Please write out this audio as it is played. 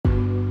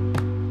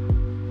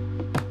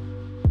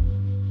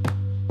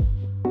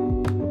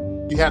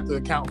you have to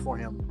account for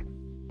him.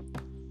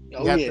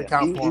 Oh You have yeah, to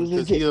account for him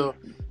because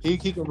he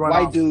can run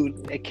white off.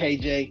 dude at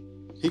KJ.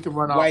 He can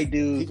run off. White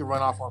dude. He can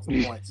run off on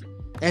some points,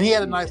 and he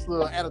had a nice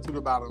little attitude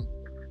about him.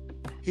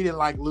 He didn't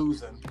like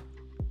losing.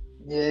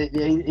 Yeah.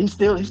 He's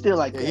still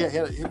like that. Yeah,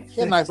 he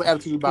had a nice little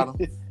attitude about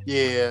him.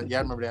 Yeah, I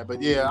remember that.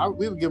 But yeah,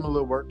 we would give him a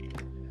little work.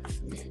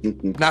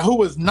 Now, who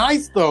was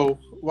nice though?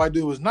 White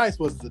dude was nice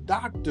was the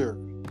doctor.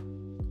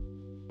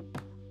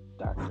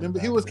 Remember,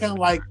 he was kind of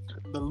like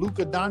the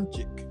Luka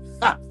Doncic.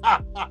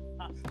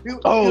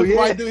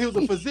 White dude. He was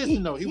a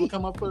physician though. He would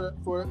come up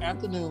for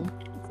afternoon.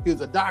 He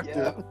was a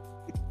doctor.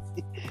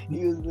 Yeah.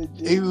 He was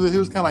legit. He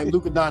was kind of like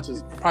Luka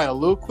Doncic, probably a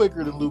little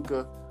quicker than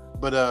Luka,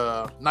 but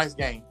nice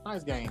game.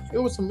 It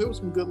was some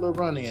good little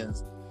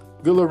run-ins,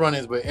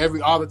 but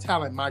all the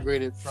talent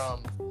migrated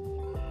from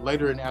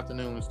later in the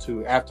afternoons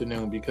to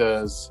afternoon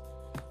because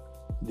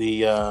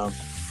they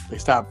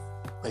stopped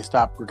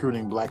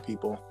recruiting black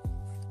people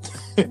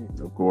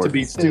of course to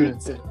be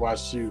students at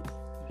WashU.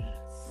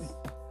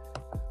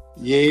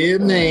 Yeah,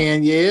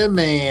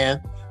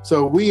 man.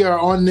 So we are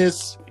on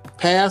this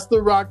Pass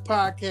the Rock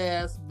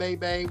podcast,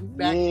 baby. We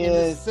back in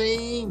the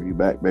scene. We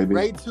back, baby.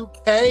 Ray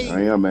 2K.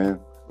 I am, man.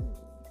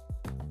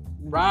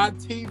 Rod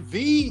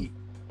TV.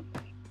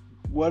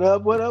 What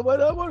up?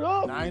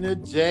 Nina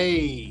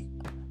J.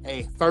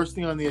 Hey, first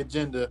thing on the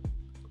agenda,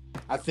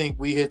 I think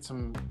we hit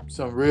some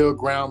real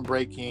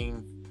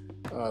groundbreaking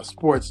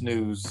sports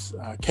news.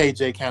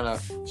 KJ kind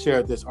of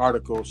shared this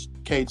article.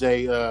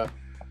 KJ,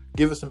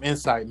 give us some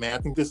insight, man. I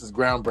think this is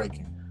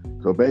groundbreaking.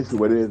 So basically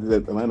what it is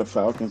that Atlanta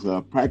Falcons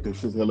practice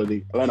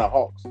facility, Atlanta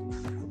Hawks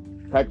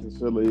practice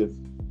facility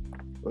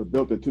was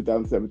built in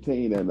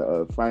 2017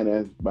 and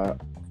financed by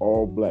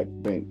all black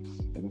banks.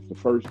 And it's the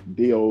first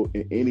deal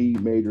in any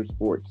major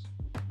sports.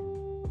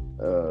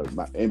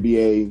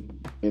 NBA,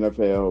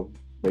 NFL,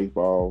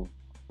 baseball.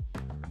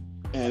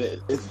 And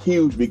it's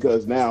huge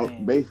because now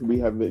basically we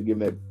have been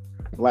given that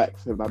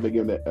blacks have not been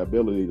given that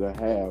ability to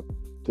have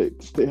to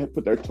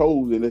put their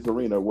toes in this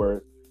arena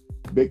where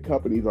big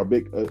companies or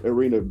big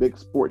big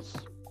sports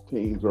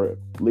teams or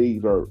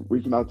leagues are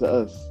reaching out to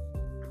us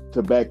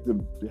to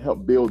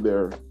help build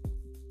their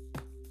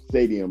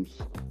stadiums.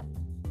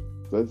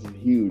 So this is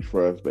huge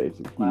for us,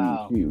 basically.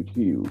 Wow.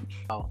 Huge.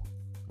 Wow.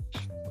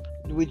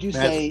 Would you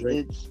say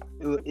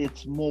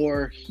it's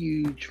more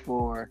huge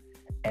for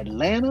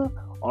Atlanta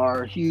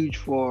or huge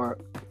for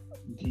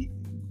the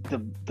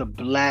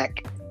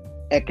black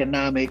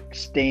economic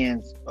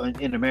stance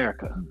in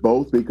America?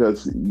 Both,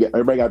 because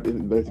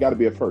there's got to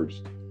be a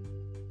first.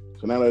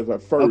 So now there's a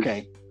first.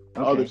 Okay.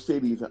 Other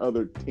cities and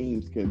other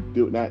teams can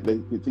do it. Now they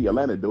can see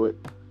Atlanta do it.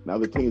 Now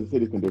the teams and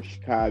cities can do it.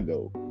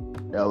 Chicago,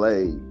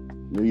 LA,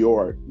 New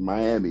York,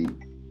 Miami,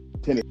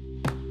 Tennessee.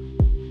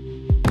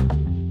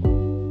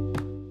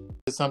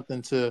 It's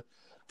something to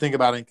think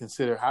about and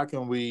consider. How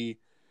can we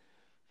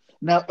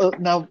Now,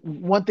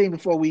 one thing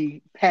before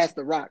we pass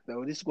the rock,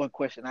 though, this is one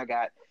question I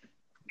got,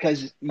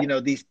 because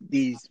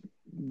these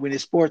when the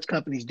sports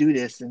companies do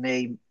this and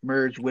they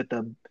merge with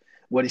the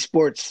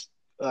sports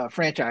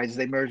franchises,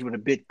 they merge with a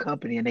big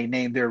company and they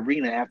name their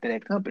arena after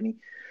that company.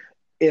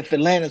 If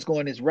Atlanta's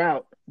going this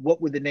route,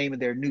 what would the name of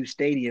their new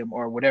stadium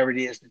or whatever it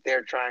is that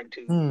they're trying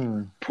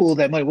to pull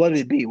that money? What would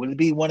it be? Would it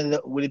be one of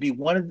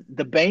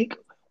the bank,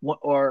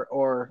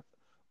 or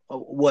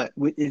what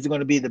is it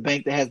going to be? The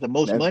bank that has the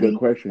most money? That's a good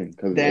question,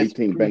 because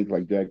 18 banks,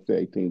 like Jack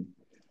said, 18.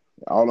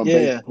 All them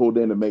banks pulled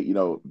in to make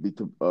be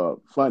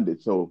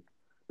funded. So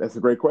that's a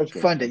great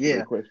question. Funded,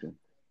 Great question.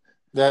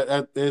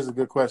 That is a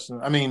good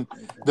question. I mean,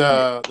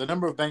 the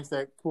number of banks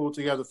that pulled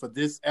together for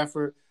this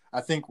effort,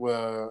 I think,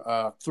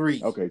 were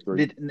 3. Okay,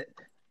 3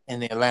 in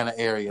the Atlanta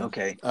area.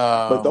 Okay,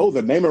 but those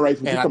are naming rights.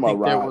 And I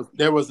think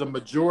there was a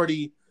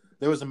majority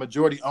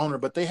owner,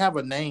 but they have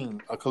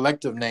a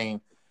collective name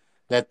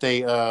that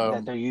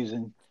that they're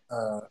using.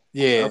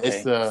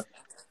 It's the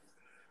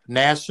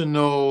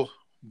National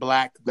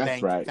Black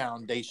Bank right.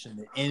 Foundation,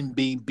 the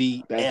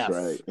NBBF. That's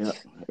right.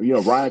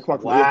 Yeah. Ryan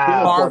Clark.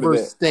 Wow. Harbor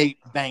State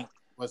Bank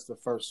was the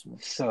first one.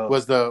 So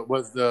was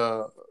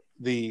the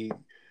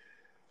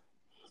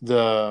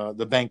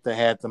bank that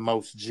had the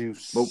most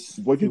juice. But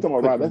what you talking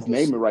about, that's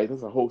naming rights.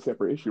 That's a whole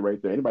separate issue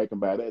right there. Anybody can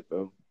buy that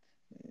though.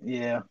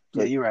 Yeah,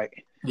 you're right.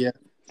 Yeah.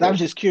 So I was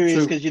just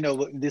curious because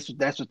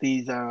that's what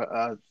these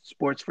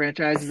sports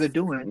franchises are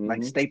doing,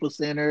 like Staples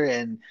Center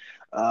and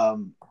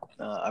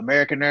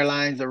American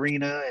Airlines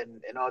Arena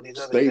and all these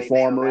other State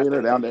Farm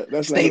Arena down there.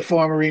 That's State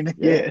Farm Arena.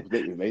 Yeah.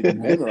 They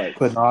name right.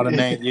 Putting all the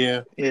names.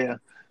 Yeah.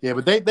 Yeah,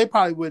 but they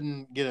probably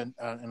wouldn't get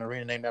an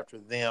arena named after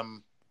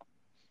them,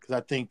 because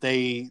I think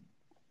they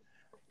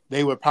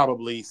would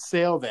probably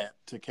sell that,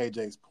 to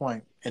KJ's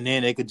point, and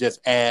then they could just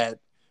add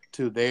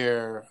to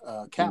their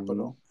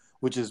capital,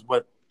 which is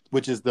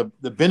the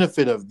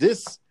benefit of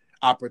this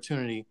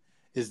opportunity,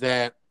 is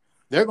that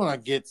they're going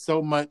to get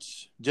so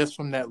much just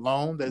from that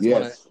loan that's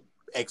going to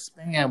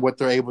expand what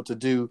they're able to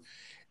do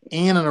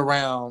in and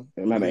around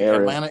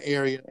Atlanta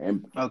area.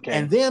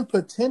 And then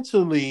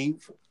potentially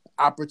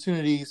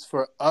opportunities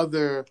for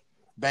other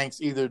banks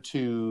either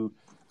to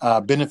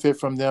benefit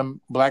from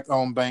them,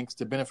 black-owned banks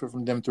to benefit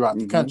from them throughout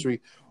the Mhm.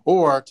 country,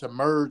 or to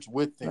merge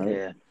with them.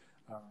 Yeah.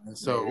 And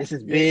so This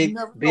is you big,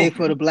 never big know.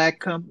 for the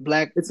black.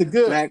 It's a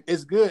good. Black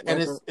It's good, and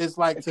worker it's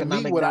like, to me,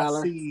 economic what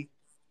dollar.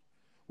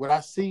 I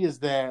see is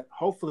that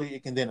hopefully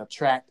it can then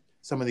attract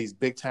some of these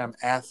big time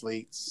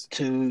athletes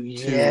to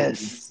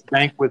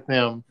bank with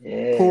them,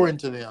 Yeah. pour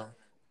into them,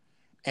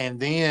 and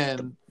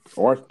then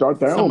Or start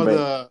their some own of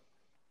bank.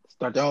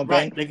 Start their own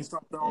right, bank. they can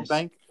start their own Yes.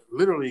 bank,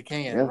 literally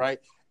can, Yeah. right,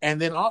 and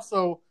then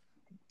also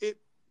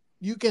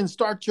you can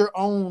start your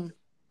own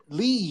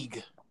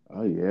league,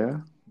 Oh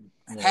yeah.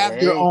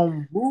 have your Hey.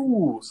 own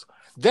rules.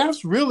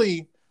 That's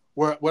really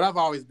what I've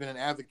always been an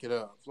advocate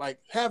of. Like,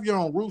 have your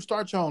own rules,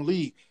 start your own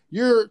league.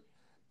 You're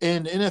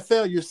in the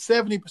NFL, you're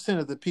 70%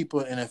 of the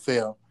people in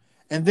NFL.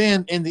 And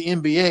then in the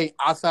NBA,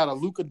 outside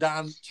of Luka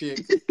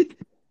Doncic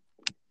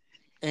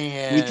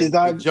and Which is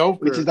the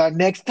Joker, our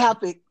next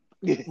topic.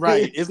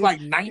 right, it's like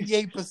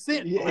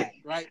 98% Yeah. black,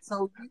 right?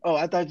 So Oh,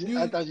 I thought you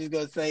were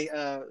gonna say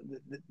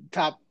the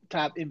top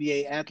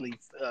NBA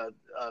athletes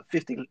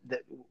 50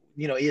 that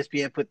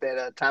ESPN put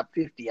that top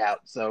 50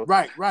 out. So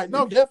right.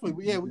 No,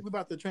 definitely. Yeah, we're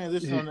about to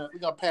transition on that. We're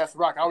gonna pass the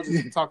rock. I was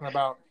just talking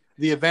about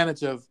the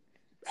advantage of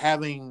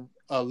having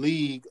a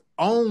league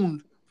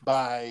owned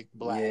by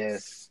blacks.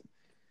 Yes.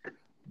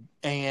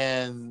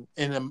 And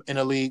in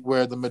a league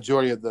where the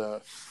majority of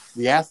the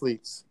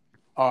athletes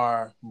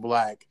are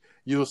black,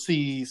 you'll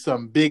see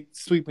some big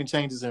sweeping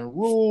changes in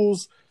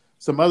rules.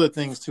 Some other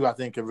things too, I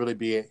think, could really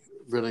be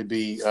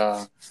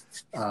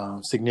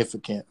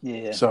significant.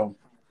 Yeah. So,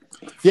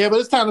 yeah, but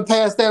it's time to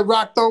pass that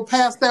rock, though.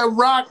 Pass that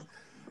rock.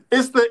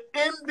 It's the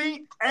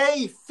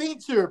NBA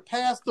feature.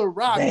 Pass the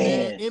rock,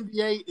 man.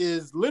 NBA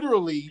is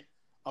literally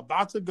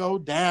about to go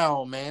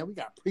down, man. We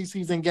got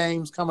preseason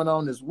games coming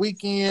on this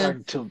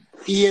weekend.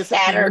 ESPN.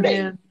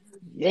 Saturday.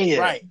 Yeah.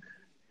 Right.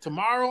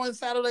 Tomorrow and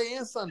Saturday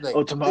and Sunday.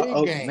 Oh,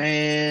 tomorrow. Big game.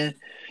 Man.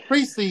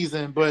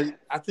 Preseason, but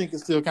I think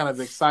it's still kind of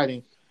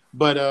exciting.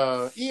 But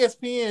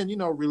ESPN,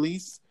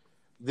 released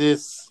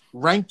this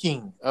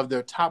ranking of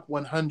their top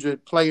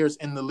 100 players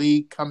in the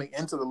league coming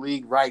into the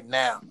league right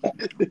now.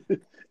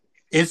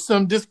 It's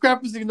some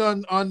discrepancy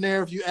on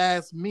there if you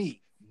ask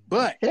me.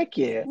 But heck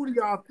yeah. Who do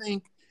y'all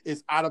think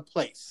is out of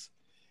place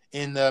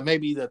in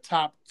maybe the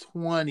top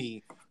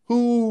 20?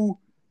 Who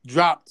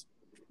dropped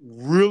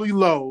really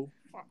low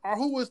or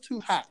who was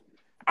too high?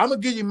 I'm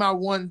going to give you my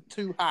one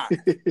too high.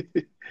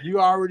 You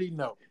already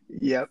know.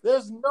 Yep.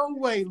 There's no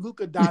way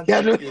Luka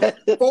Doncic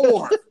is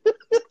 4.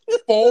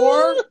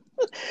 4?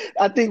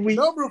 I think we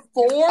number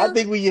 4. I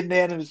think we're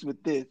unanimous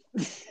with this.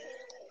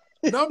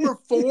 Number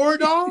 4,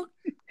 dog.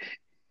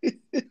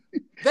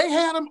 They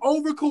had him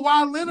over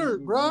Kawhi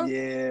Leonard, bro.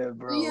 Yeah,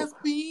 bro.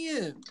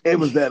 ESPN. It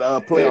was that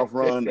playoff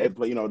run. They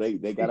play.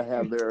 They got to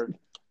have their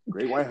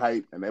great white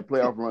hype, and that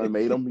playoff run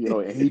made them.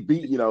 And he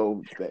beat.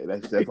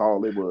 That's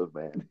all it was,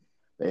 man.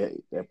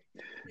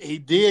 He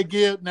did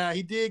give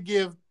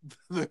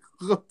the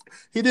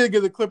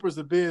Clippers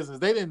the business.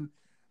 They didn't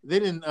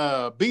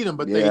beat them,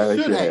 but they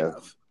should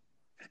have.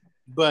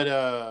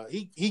 But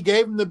he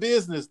gave him the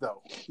business,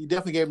 though. He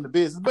definitely gave him the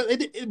business, but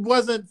it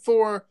wasn't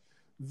for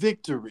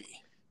victory.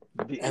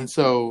 And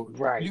so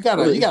right. you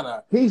gotta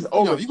he's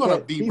over. You're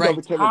gonna be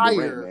ranked Kevin higher.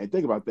 Durant, man.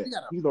 Think about that.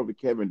 He's over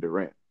Kevin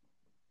Durant.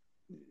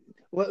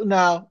 Well,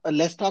 now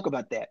let's talk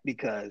about that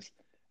because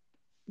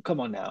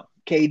come on now,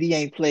 KD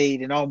ain't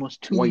played in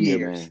almost 2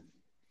 years.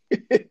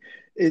 Man.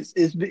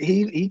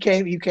 He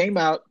came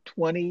out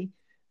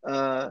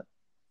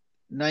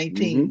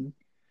 2019.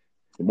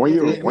 1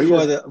 year. It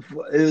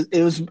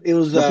was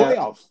the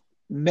playoffs.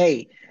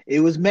 May. It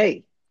was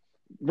May,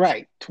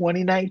 right?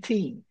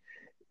 2019.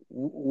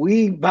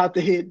 We about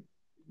to hit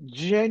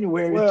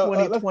January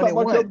 2021. Let's talk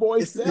about your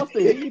boy Steph.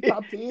 He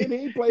top 10.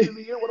 He played in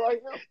the year with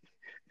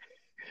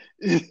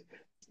him.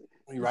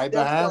 He right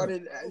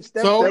behind.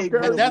 That's my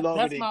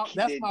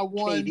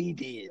one. KD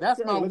did.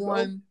 That's my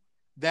one.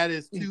 That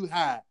is too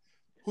high.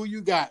 Who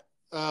you got?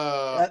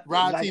 Rod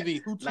TV.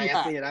 Who too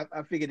high?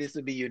 I figured this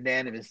would be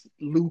unanimous.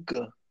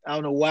 Luka. I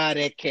don't know why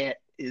that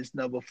cat is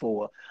number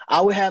 4.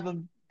 I would have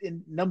him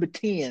in number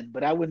 10,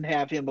 but I wouldn't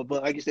have him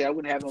above. Like you said, I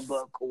wouldn't have him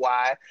above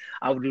Kawhi.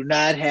 I do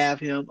not have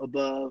him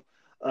above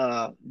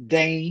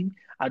Dame.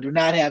 I do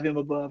not have him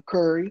above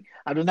Curry.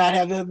 I do not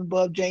have him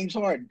above James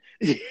Harden.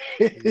 You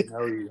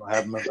know you don't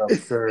have him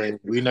above Curry.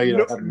 We know you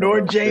don't have him nor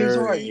above James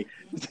Curry. Harden.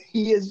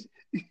 He is.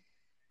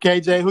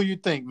 KJ, who you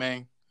think,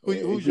 man?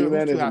 Who's your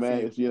unanimous, man?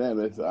 It's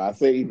unanimous. I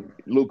say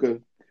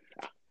Luka.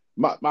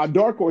 My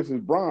dark horse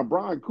is Bron.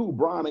 Bron cool.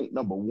 Bron ain't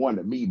number 1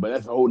 to me, but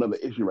that's a whole other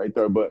issue right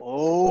there. But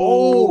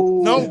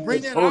no,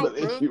 bring that out,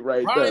 issue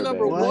right Bron there, ain't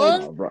number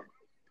man. 1.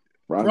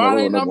 Bron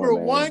ain't number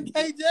 1,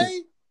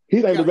 KJ.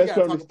 He's like the best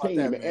player on this team,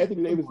 man.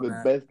 Anthony Davis is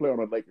the best player on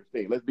the Lakers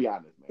team. Let's be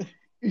honest, man.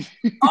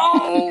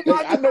 Oh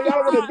my I know y'all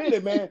don't want to admit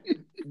it, man.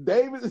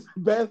 Davis is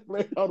the best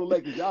player on the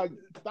Lakers. Y'all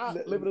stop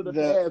living in the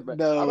past,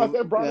 man. I'm not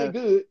saying Bron ain't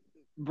good.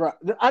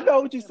 I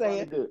know what you're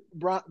saying.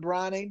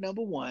 Bron ain't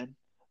number 1,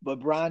 but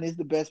Bron is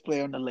the best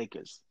player on the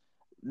Lakers.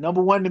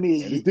 Number 1 to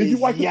me is Did you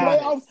watch the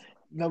playoffs?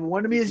 Number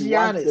one to me is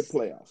Watch the Giannis.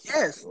 playoffs.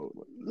 Yes, Oh,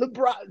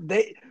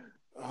 LeBron.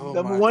 Oh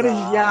Number my one is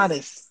God.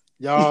 Giannis.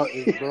 Y'all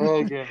is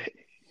bugging.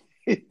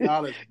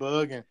 Y'all is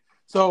bugging.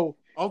 So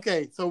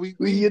okay, so We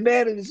we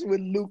unanimous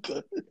with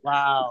Luka.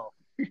 wow.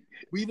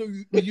 We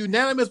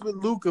unanimous with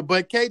Luka,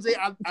 but KJ,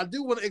 I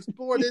do want to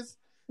explore this.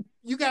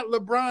 You got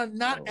LeBron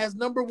not as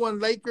number one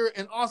Laker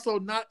and also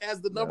not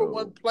as the number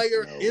one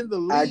player in the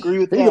league. I agree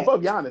with he's that.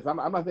 above Giannis. I'm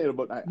not saying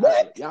about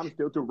What? Giannis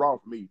still too raw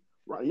for me.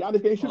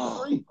 Giannis can't shoot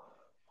the three.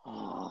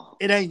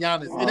 It ain't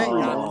Giannis. It ain't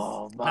Giannis.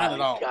 Oh, Not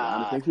at all.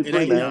 Giannis can't It shoot three,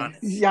 ain't man.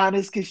 Giannis.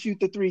 Giannis can shoot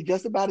the three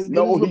just about as good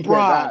No, as he LeBron.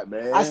 cannot,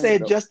 man. I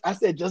said No. just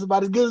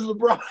about as good as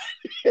LeBron.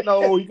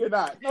 No, he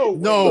cannot. No,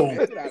 No. way,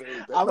 man. Get out of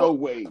here. No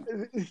way.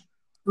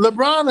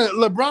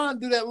 LeBron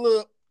do that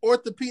little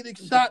orthopedic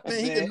shot, man.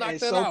 He Man, can knock and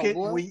that so out, can,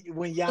 boy.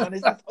 when Giannis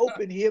is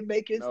open, he'll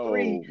make his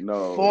three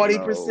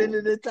 40%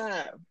 of the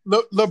time.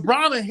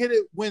 LeBron will hit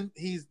it when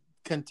he's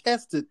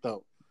contested,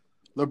 though.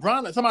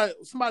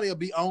 Somebody will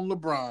be on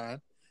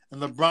LeBron,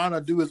 and LeBron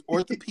will do his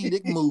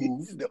orthopedic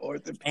move,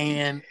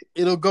 and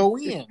it'll go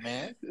in,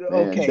 man.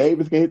 Okay.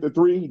 Davis can hit the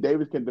three.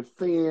 Davis can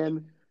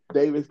defend.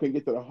 Davis can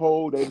get to the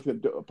hole. Davis can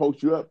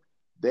post you up.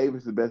 Davis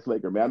is the best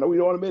Laker, man. I know we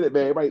don't want to admit it,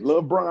 man. Everybody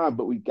love LeBron,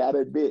 but we got to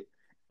admit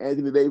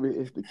Anthony Davis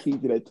is the key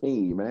to that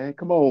team, man.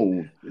 Come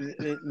on.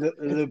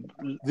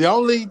 The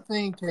only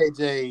thing,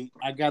 KJ,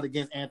 I got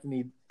against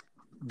Anthony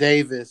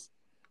Davis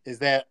is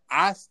that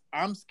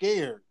I'm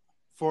scared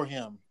for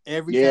him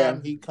every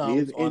time he comes. He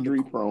is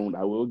injury prone.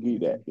 I will give you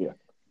that. Yeah.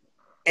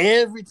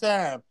 Every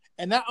time.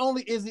 And not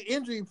only is he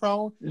injury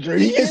prone,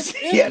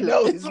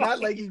 it's not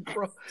like he's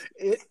prone.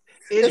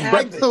 It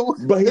happens.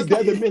 But he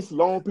doesn't miss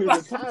long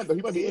periods of time, though.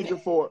 He might be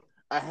injured for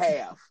a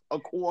half, a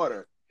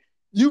quarter.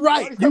 You're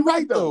right. You're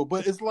right, though.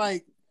 But it's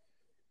like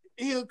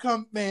he'll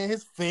come, man,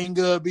 his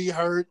finger be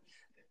hurt,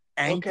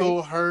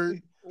 ankle hurt,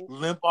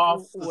 limp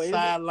off the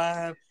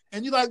sideline.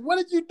 And you're like, what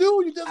did you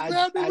do? You just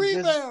grabbed the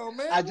rebound,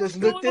 man. I just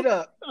looked it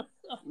up.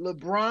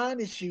 LeBron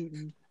is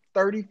shooting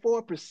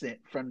 34%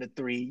 from the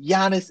three.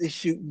 Giannis is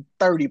shooting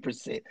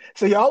 30%.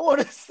 So y'all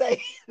want to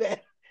say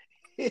that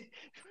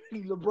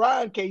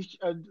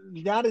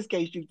Giannis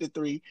can't shoot the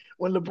three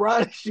when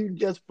LeBron is shooting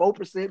just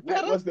 4%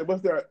 better?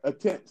 What's their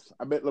attempts?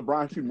 I bet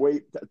LeBron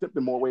shooting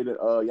attempting more way than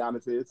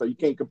Giannis is, so you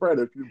can't compare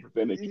their shooting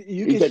percentage.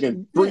 He's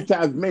taking 3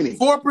 times many.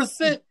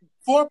 4%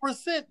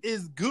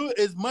 is good.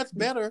 Is much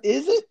better.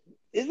 Is it?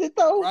 Is it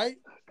though? Right?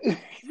 Yeah.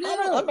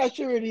 I'm not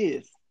sure it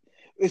is.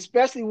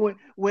 Especially when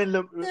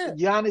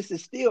Giannis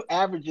is still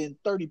averaging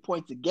 30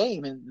 points a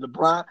game, and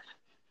LeBron.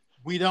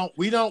 We don't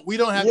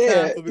have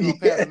time, so we're gonna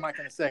pass the mic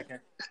in a second.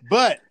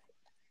 But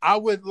I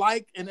would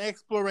like an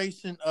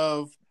exploration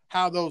of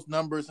how those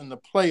numbers in the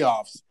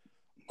playoffs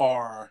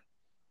are,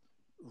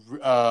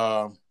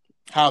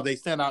 how they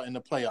stand out in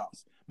the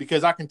playoffs.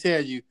 Because I can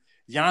tell you,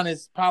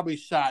 Giannis probably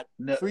shot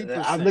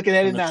 3%. I'm looking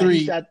at it now.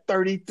 He shot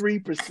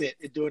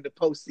 33% during the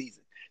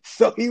postseason,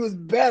 so he was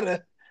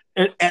better.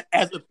 From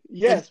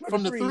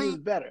the three, he was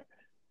better.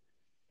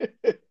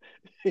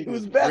 He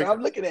was better.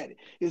 I'm looking at it.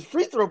 His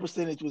free throw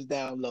percentage was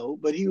down low,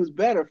 but he was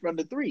better from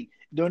the three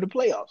during the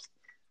playoffs.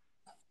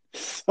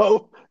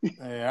 So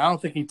I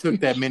don't think he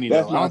took that many.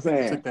 That's though. what I I'm don't think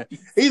saying. he took that.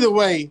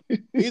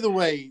 Either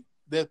way,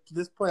 that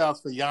this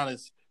playoffs for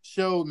Giannis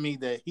showed me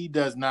that he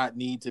does not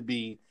need to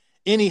be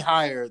any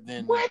higher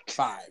than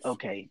 5.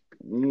 Okay.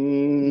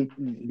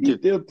 He's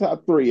still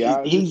top 3.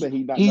 I just say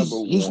he's not number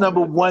 1. He's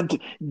number 1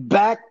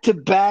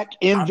 back-to-back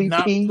MVP. I'm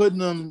not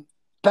putting him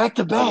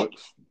back-to-back.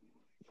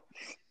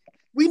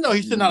 We know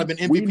he should not have been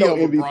MVP. We know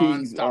over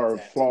MVPs LeBron. are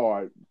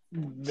flawed.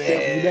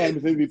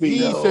 MVP. He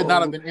should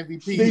not have been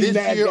MVP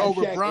this year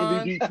over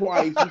Bron. MVP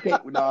twice. You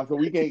can't. So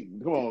we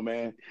can't. Come on,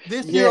 man.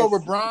 This year over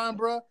Bron,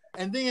 bro.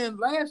 And then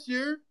last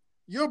year,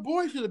 your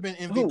boy should have been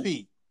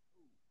MVP.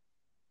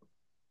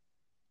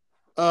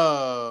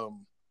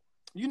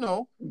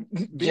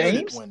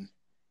 James.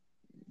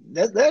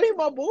 That ain't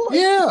my boy.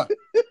 Yeah.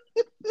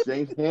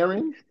 James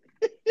Herring.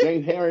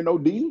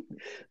 OD.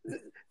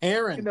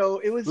 Herring.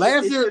 It was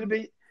last year.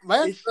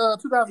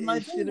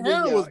 2019,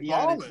 Herring was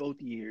Giannis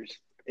both years.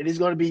 It is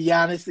going to be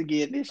Giannis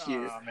again this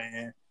year. Oh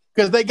man,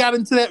 because they got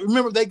into that.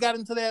 Remember, they got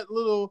into that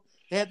little.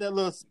 They had that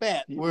little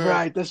spat where.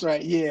 Right, that's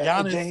right. Yeah,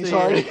 Giannis James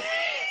Harden.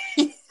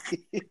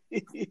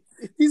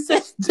 He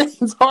said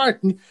James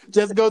Harden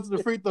just go to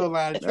the free throw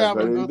line,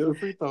 travel and go to the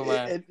free throw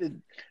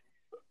line.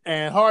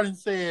 And Harden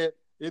said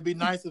it'd be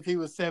nice if he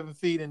was 7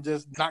 feet and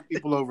just knock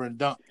people over and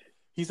dunk.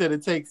 He said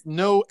it takes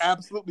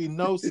absolutely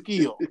no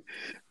skill.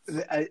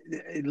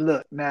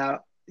 Look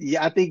now.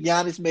 Yeah, I think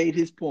Giannis made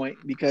his point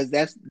because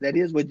that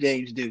is what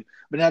James do.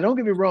 But now, don't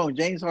get me wrong.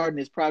 James Harden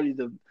is probably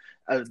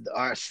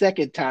our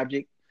second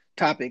topic.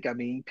 I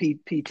mean,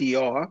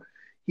 PTR.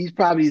 He's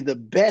probably the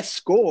best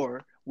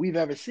scorer we've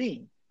ever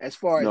seen as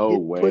far as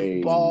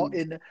putting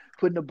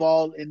the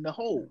ball in the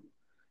hole.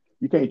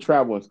 You can't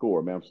travel and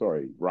score, man. I'm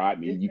sorry,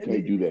 Rodney. You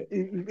can't do that.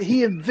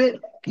 He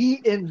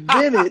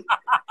invented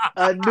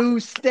a new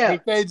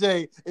step. Hey,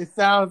 KJ, it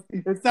sounds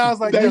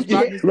like that's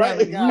Rodney's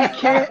right.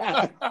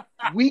 guy.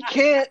 We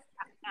can't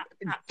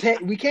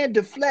we can't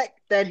deflect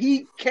that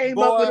he came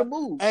Boy, up with a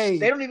move. hey.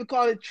 They don't even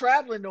call it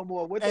traveling no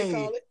more. What they Hey.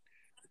 call it?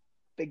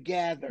 The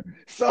gather.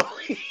 So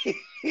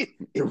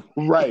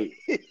Right.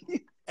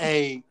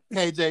 Hey,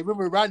 KJ,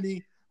 remember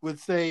Rodney would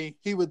say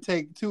he would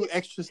take 2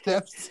 extra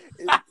steps.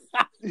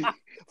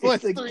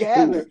 it's a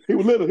gather. He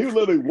would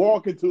literally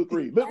walk into a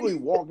 3. Literally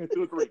walk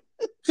into a 3.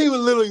 He would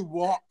literally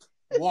walk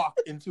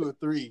into a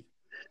 3.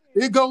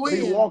 He'd go But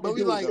he in, walk but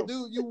we into it, like, though.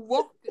 dude, you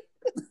walk.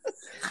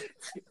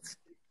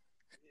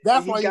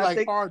 That's He why you got like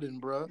the- Harden,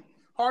 bro.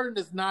 Harden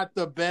is not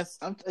the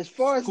best. As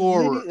far as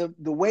scorer.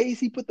 the ways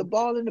he put the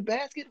ball in the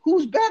basket,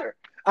 who's better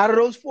out of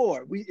those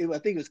 4? I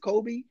think it was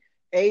Kobe,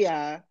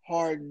 AI,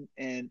 Harden,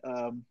 and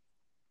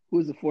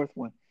who's the 4th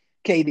one?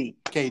 KD.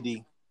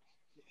 KD.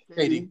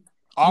 No,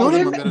 All of them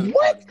they're are better not. than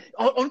What?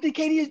 Harden.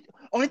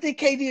 Only thing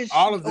KD is.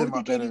 All of them only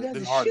are thing better KD does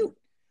than is Harden. shoot.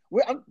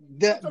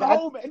 The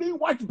Man, do you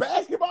watch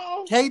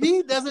basketball?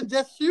 KD doesn't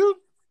just shoot.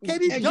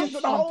 KD And jumps gets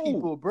in the on hole.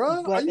 people,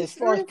 bro. But as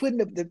far as putting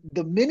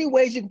the many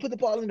ways you can put the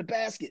ball in the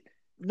basket,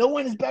 no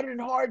one is better than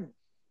Harden.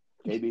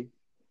 KD.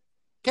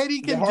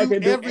 KD can Harden do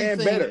can do and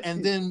everything better.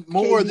 and then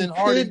more KD than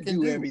Harden could can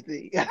do do.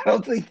 everything. I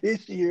don't think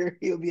this year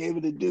he'll be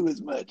able to do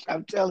as much.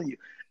 I'm telling you,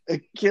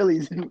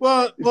 Achilles.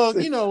 Well,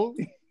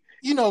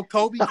 you know,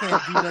 Kobe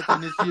can't do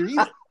nothing this year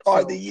either.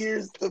 Are So, the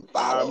years to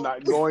follow. I'm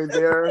not going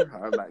there.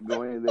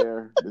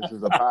 This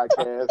is a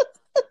podcast.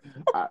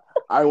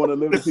 I want to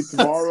live to see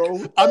tomorrow.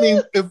 I mean,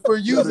 if we're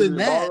using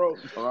that, tomorrow,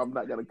 so I'm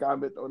not going to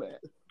comment on that.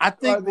 I Are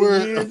think the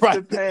we're years right.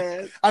 to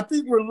pass. I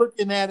think we're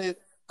looking at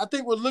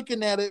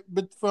it.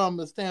 But from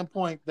the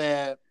standpoint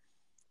that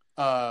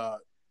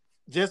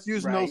just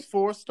using Right. those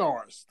 4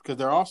 stars, because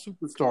they're all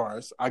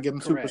superstars. I give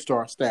them Correct.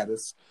 superstar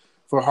status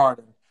for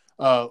Harden.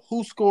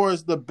 Who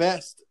scores the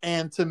best?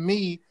 And to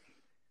me,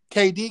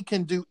 KD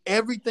can do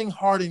everything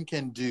Harden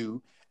can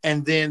do,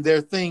 and then there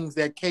are things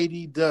that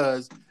KD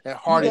does that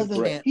Harden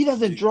can't. He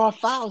doesn't do. draw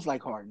fouls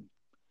like Harden.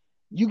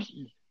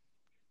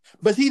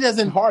 But he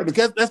doesn't. Harden.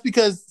 That's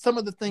because some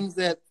of the things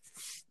that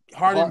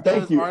Harden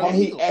does Thank you. are And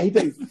illegal.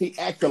 he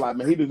acts a lot,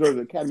 man. He deserves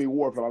an Academy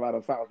Award for a lot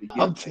of fouls he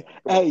gets.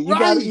 Hey, you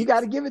Right. got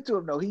to give it to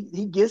him though.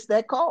 He gets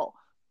that call.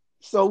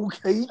 So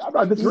I'm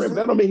not disagreeing.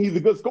 That don't mean he's a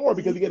good scorer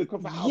because he get a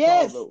couple of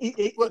yes, fouls.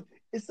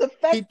 it's He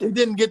effective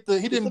didn't get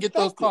those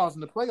effective. calls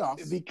in the playoffs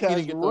he because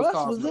didn't get those Russ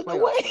calls was in the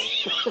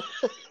playoffs.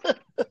 way.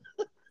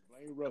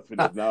 Blame Russ for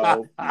this.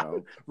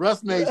 No.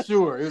 Russ made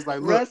sure it was like,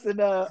 look, Russ and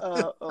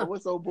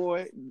what's old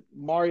boy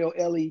Mario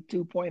Ellie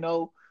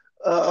 2.0.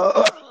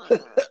 oh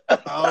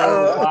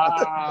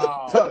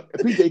wow,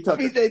 PJ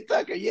Tucker. PJ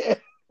Tucker, yeah,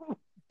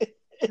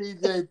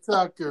 PJ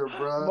Tucker,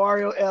 bro,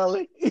 Mario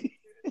Ellie,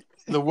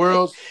 the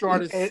world's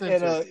shortest and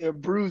center. a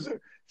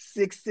bruiser,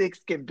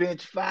 6'6", can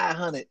bench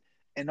 500,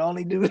 and the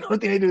only thing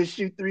they do is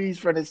shoot threes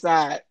from the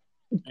side.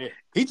 Yeah.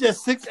 He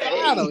just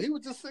 6'5" though. He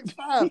was just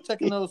 6'5",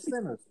 checking those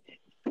centers,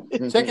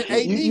 checking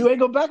AD, You ain't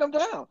gonna back him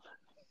down.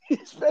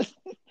 Especially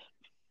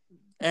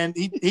and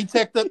he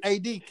teched up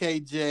AD.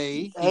 KJ,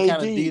 he kind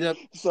of beat up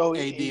so AD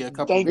a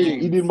couple thank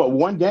games. He did about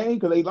one game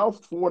because they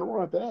lost 4 in a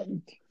row after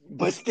that.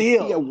 But He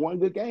had still, one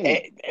good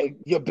game.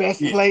 your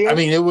best player. I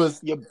mean, it was.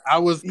 your, I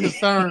was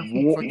concerned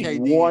for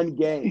KD. One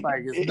game.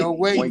 Like, there's no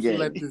way One you should game.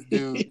 let this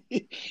dude.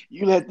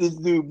 you let this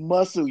dude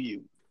muscle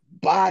you,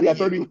 body He had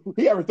 30.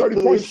 He averaged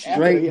 30 points after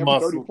Straight that. He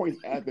averaged 30 muscle. points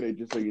after that,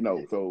 just so you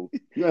know. So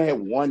you only had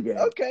one game.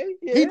 Okay,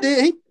 yeah. He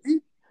did.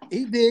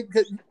 He did.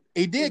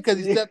 He did because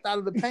he stepped out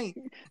of the paint.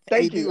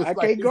 Thank AD you. was I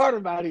like, can't guard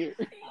him out here.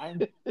 I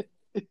ain't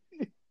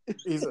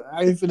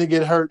finna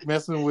get hurt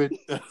messing with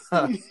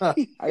I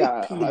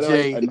got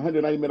PJ. a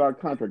 $190 million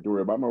contract to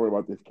worry about. I'm not worried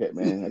about this cat,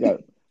 man. I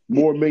got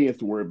more millions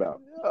to worry about.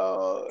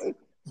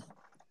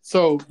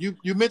 So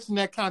you mentioned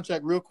that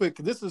contract real quick.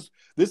 This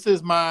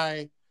is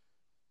my.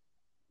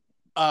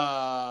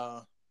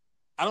 I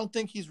don't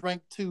think he's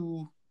ranked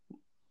too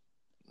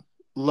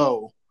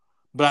low,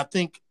 but I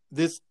think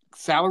this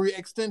salary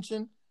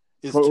extension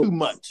is too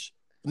much,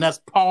 and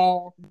that's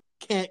Paul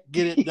can't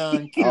get it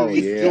done. Oh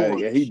Curious yeah,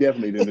 George. yeah, he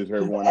definitely didn't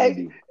deserve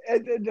 190.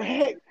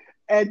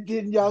 And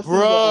didn't y'all see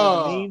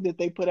the meme that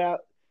they put out?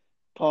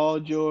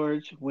 Paul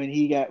George when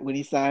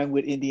he signed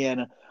with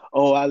Indiana.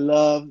 Oh, I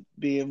love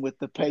being with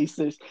the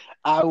Pacers.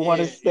 I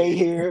want to stay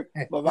here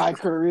for my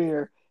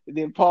career. And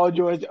then Paul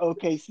George,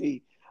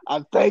 OKC.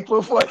 I'm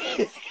thankful for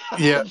this.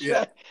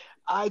 Yeah.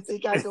 I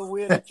think I can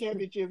win a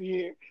championship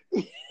here.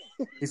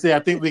 He said,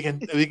 "I think we can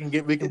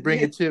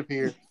bring a chip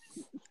here."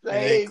 And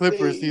then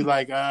Clippers, he's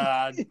like,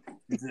 I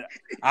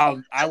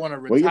want to retire.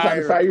 Well, you're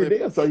trying to sign your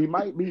deal, so he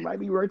might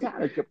be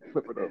retired.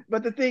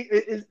 But the thing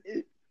is,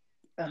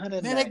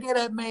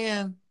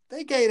 man,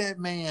 they gave that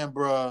man,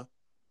 bro,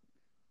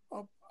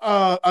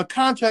 a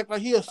contract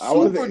like he a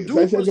super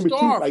duper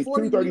star, like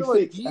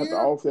 $236 after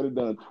all said and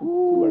done.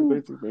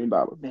 $236 million.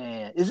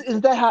 Man,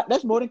 is that hot?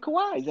 That's more than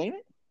Kawhi's, ain't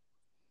it?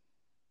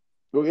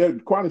 Well, yeah,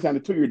 Kawhi signed a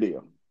 2-year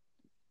deal.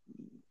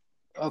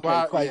 Okay,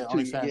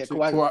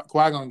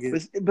 Kawhi gonna get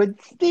it.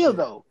 But still,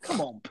 though,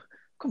 come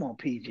on,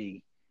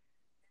 PG.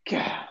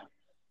 God.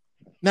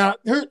 Now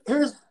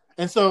here's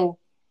and so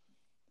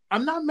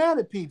I'm not mad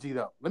at PG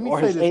though. Let me Or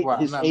say his this a- why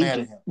I'm his not mad at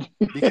agent.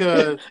 him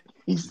because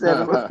he set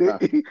him up.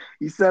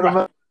 He set him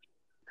Right. up.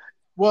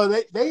 well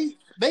they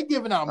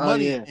giving out Oh,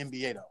 money yeah. in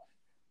NBA though.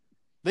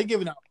 They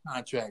giving out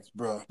contracts,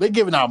 bro. They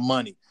giving out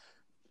money.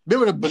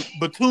 Remember the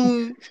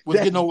Batum was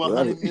getting over Well,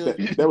 100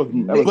 million. that was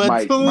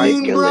Mike. Batum,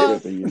 Mike was bro.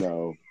 tripping, you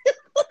know.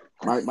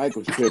 Mike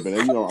was tripping.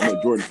 And, you know, I'm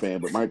a Jordan fan,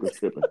 but Mike was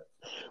tripping.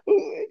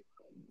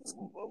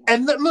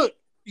 And look,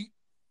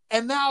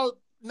 and now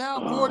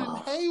Gordon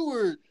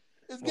Hayward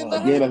is getting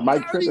Again, that's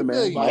Mike 130 tripping, man.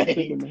 million. Mike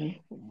tripping, man.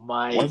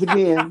 Mike. Once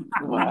again,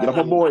 Mike. get off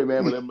my boy,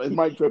 man. But it's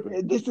Mike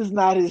tripping. This is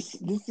not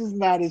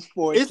his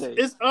forte.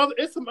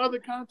 It's some other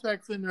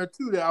contracts in there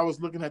too that I was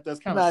looking at that's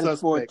kind of not his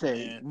suspect,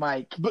 forte, man.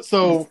 Mike. But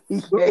so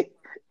He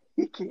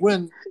can't.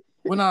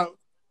 when I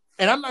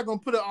and I'm not gonna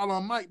put it all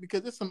on Mike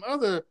because there's some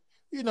other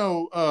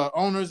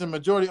owners and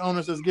majority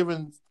owners that's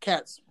giving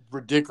cats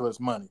ridiculous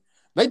money.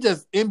 They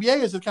just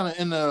NBA is just kind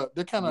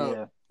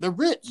of they're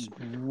rich.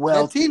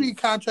 Well, That TV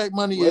contract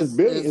money Well, is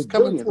it's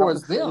coming billions. towards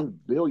It's them.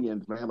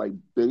 billions, man, like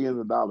billions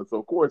of dollars. So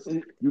of course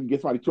you can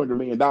get somebody $200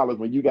 million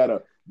when you got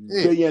a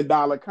 $1 billion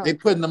contract. They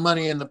putting the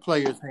money in the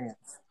players' hands.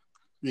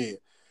 Yeah.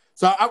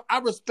 So I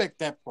respect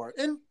that part.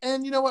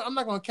 And you know what? I'm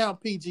not gonna count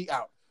PG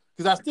out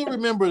because I still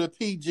remember the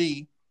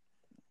PG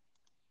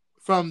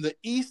from the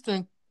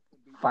Eastern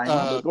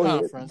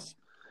Conference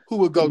who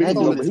would go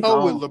toe to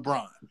toe with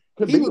LeBron.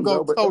 He would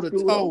go toe to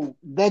toe.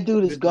 That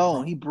dude is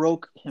gone. He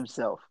broke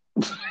himself.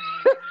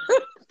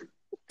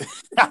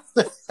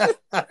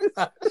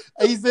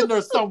 He's in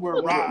there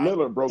somewhere, right?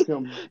 Lillard broke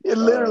him. It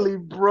literally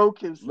broke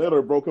himself.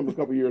 Lillard broke him a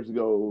couple years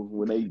ago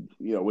when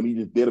he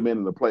just did him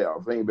in the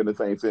playoffs. They ain't been the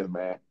same since,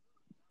 man.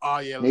 Oh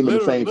yeah,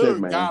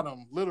 Lillard got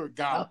him. Lillard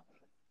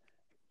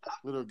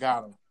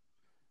got him.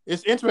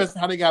 It's interesting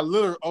how they got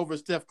Lillard over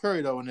Steph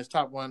Curry though in this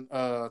top.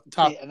 Yeah,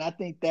 and I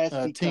think that's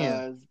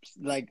because 10.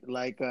 like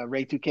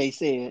Ray 2K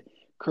said,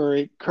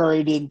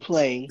 Curry didn't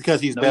play because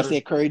he's better. He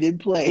said Curry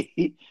didn't play.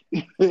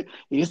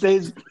 He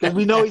says because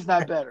we know he's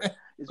not better.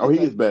 He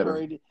is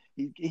better.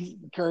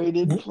 Curry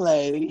didn't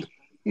play.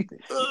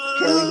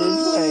 Curry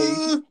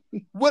didn't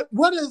play.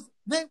 What is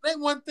name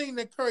one thing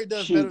that Curry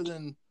does better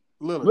than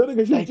Lillard? Lillard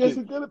can Thank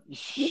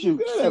shoot you.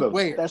 shoot.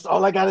 Where? That's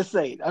all I gotta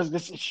say. I was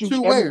just shoot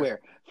where?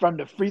 everywhere from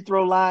the free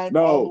throw line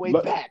all the way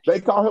back. They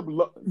call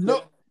him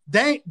no.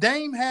 Dame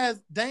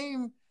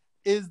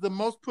is the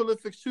most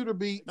prolific shooter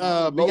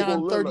beyond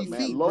Lillard, 30 man.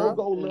 feet, Logo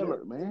bro.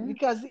 Lillard, man.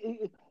 Because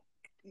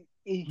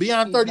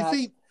beyond 30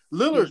 feet,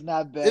 Lillard is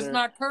not better. It's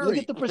not Curry. Look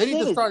at the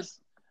percentages.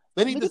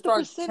 They need to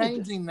start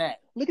changing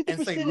that. Look at the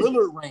and say percentages.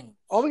 Lillard range.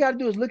 All we got to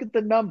do is look at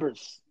the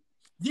numbers.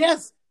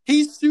 Yes,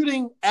 he's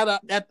shooting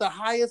at the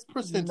highest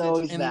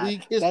percentage in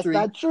league history. That's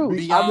not true.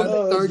 Beyond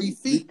 30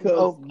 feet.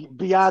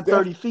 Beyond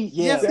 30 feet,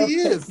 yeah. Yes, he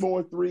is. Takes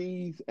more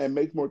threes and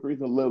makes more threes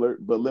than Lillard,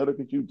 but Lillard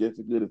can shoot just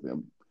as good as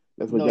him.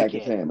 That's what Jack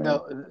is saying, man.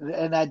 No,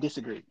 and I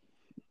disagree.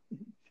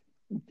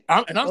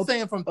 I'm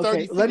saying from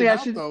 30 feet let me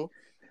ask you, though,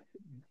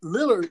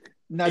 Lillard.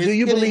 Now, do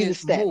you believe the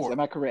stats? More. Am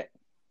I correct?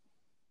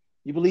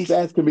 You believe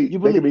stats can be? You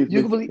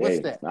believe what's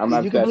that? I'm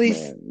not you a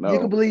stats man. No. You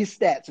can believe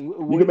stats.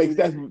 You can make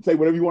stats say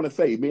whatever you want to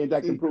say. Me and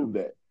Jack can prove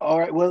that. All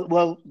right.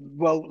 Well.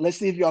 Let's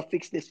see if y'all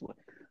fix this one.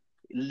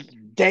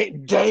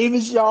 Dame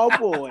is y'all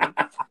boy.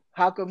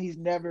 How come he's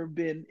never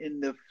been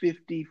in the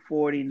 50,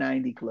 40,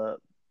 90 club?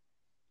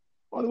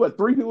 Only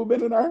 3 people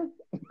been in there?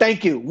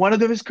 Thank you. One of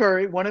them is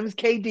Curry, one of them is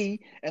KD,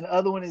 and the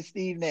other one is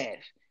Steve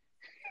Nash.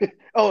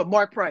 Oh,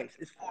 Mark Price.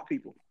 It's 4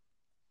 people.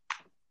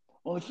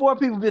 Only 4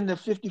 people been in the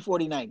 50,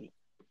 40, 90.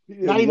 He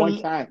did it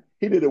one time.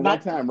 He did it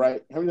one time,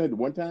 right? Haven't you did it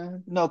one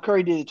time? No,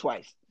 Curry did it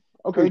twice.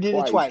 Okay, Curry did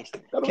it twice.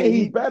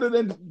 He's better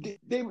than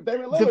David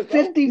Lillard. The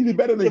 50, he's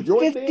better than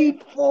Jordan.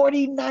 50,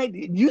 40,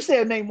 90. You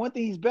said name one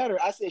thing he's better.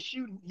 I said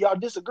shooting. Y'all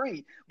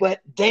disagree.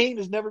 But Dame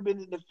has never been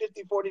in the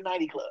 50, 40,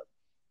 90 club.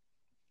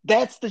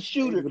 That's the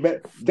shooter.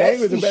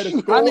 Dame is a better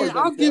scorer. I mean,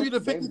 I'll give you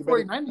the 50,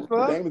 40, 90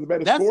 club. Dame is a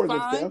better That's scorer fine.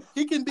 than Steph.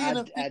 He can be in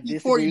a 50, I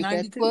 40,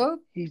 90 club.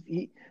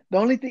 The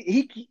only thing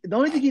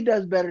he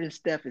does better than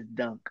Steph is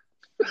dunk.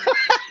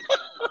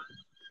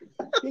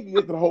 He can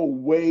get to the hole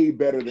way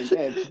better than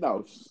that.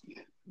 No,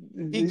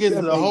 he gets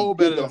to the hole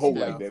better than hole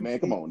Steph. like that, man.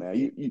 Come on now,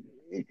 you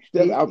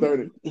Steph out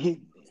there. He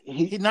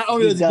not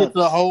only does he get to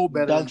the hole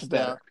better than Steph,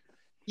 better.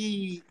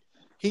 he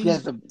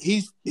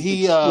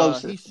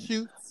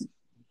shoots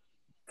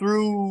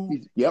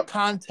through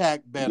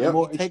contact better.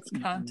 He takes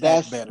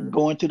contact better.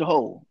 Going to the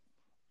hole.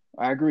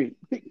 I agree.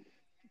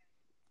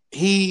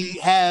 He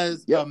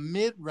has a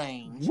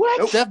mid-range.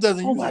 What? Steph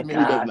doesn't use a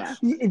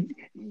mid-range.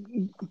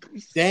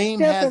 Dame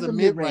has a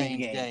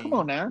mid-range game. Come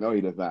on now. No, he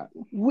does not.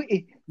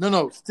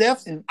 No.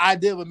 Steph's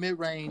idea of a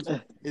mid-range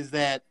is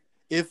that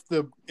if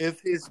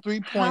his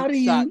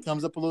 3-point shot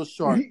comes up a little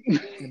short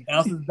and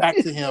bounces back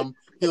to him,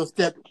 he'll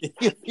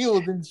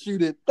then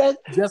shoot it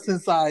just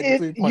inside the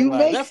 3-point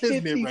line. That's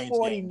his mid-range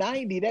 40, game.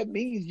 90, that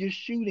means you're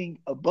shooting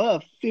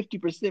above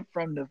 50%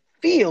 from the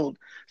field.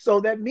 So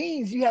that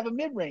means you have a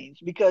mid-range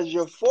because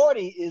your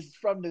 40 is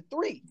from the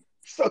 3.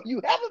 So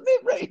you have a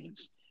mid-range.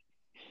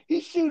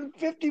 He's shooting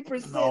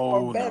 50%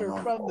 or better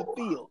from the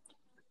field.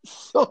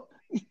 So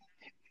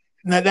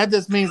Now that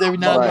just means every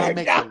now and then he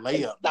makes a God,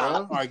 layup,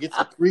 stop. bro, or gets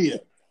a three.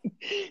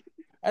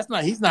 That's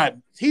not. He's not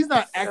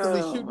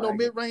actively Oh, shooting my no God.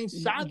 mid range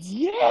shots.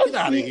 Yes, Get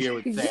out of here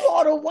with you that.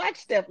 ought to watch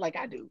stuff like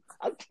I do.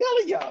 I'm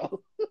telling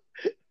y'all.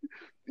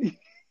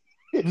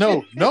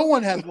 No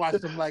one has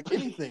watched him like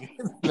anything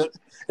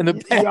in the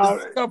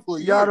past couple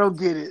of years. Y'all don't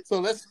get it. So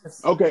let's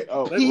Okay,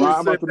 let's Ron, just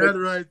I'm say about to that make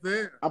right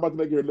there.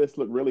 your list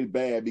look really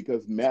bad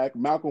because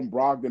Malcolm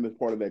Brogdon is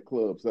part of that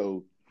club.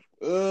 So,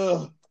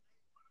 Hey,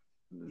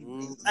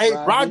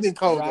 Brogdon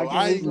cold though. Brogdon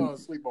I ain't is- gonna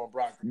sleep on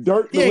Brogdon.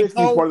 Dirk He ain't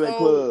Nowitzki's part of that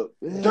cold.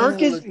 club.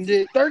 Dirk is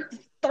legit.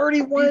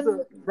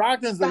 31,000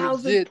 Brogdon's a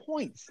legit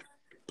points.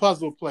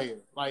 puzzle player.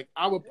 Like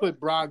I would put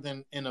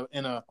Brogdon in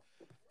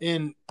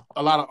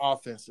a lot of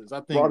offenses.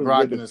 I think Brogdon's a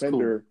Brogdon good is cool.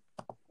 defender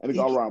and an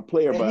all-around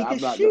player, And but he I'm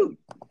can not shoot.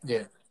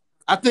 Yeah.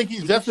 I think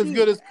he's just as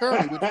good as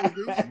Curry. Would you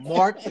agree?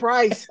 Mark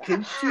Price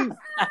can shoot.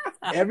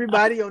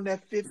 Everybody on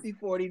that 50,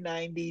 40,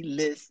 90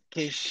 list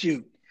can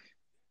shoot.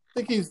 I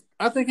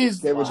think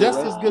he's Kevin just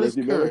Durant, as good as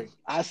Reggie Miller. Curry.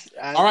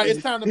 All right,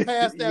 it's time to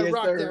pass that Yes,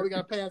 rock sir. down. We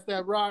got to pass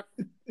that rock.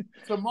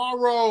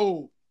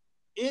 Tomorrow,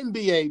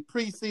 NBA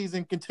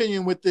preseason,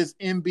 continuing with this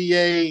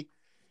NBA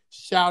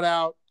shout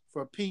out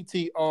for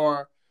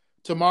PTR.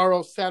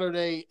 Tomorrow,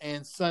 Saturday,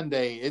 and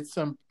Sunday. It's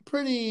some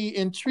pretty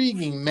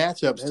intriguing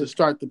matchups to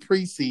start the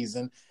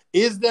preseason.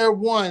 Is there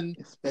one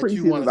that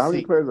you want Preseason, to how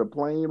many see? players are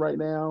playing right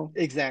now?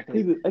 Exactly.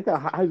 It's kind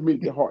of hard.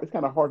 It's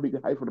kind of hard to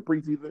get hype for the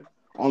preseason,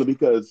 only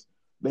because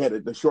they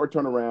had the short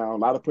turnaround. A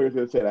lot of players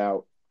that set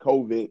out.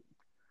 COVID.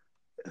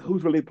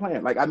 Who's really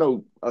playing? Like I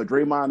know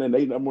Draymond and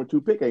they number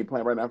 2 pick ain't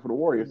playing right now for the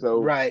Warriors.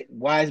 So Right.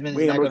 Wiseman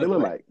we is ain't not know what going they to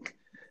look play. like.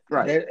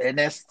 Right. And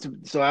that's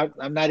so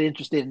I'm not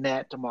interested in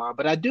that tomorrow.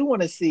 But I do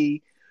want to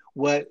see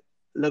what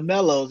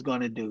LaMelo is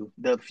going to do.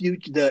 The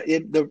future,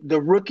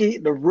 the rookie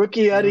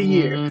of the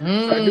year.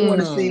 Mm-hmm. So I do want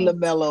to see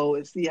LaMelo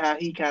and see how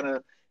he kind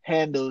of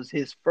handles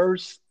his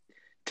first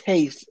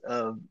taste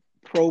of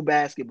pro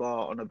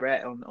basketball on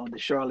the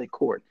Charlotte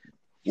court.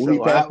 Will he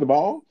pass the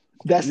ball?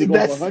 That's Is he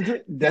going for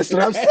 100? That's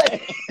what I'm saying.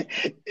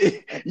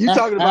 You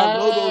talking about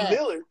Logo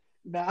Miller?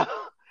 Now,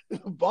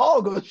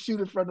 ball gonna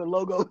shoot it from the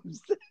Logo.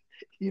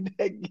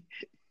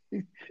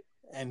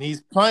 And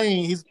he's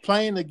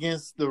playing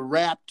against the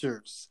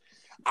Raptors.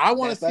 I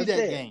want to see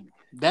that game.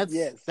 That's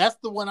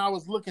the one I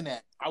was looking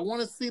at. I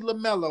want to see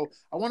LaMelo.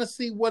 I want to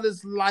see what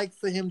it's like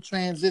for him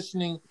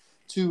transitioning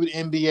to the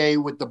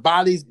NBA with the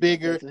body's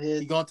bigger.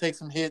 He's gonna take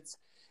some hits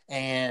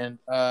and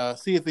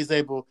see if he's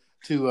able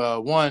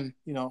to one.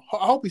 You know,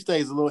 I hope he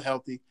stays a little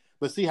healthy,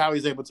 but see how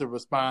he's able to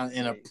respond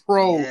in a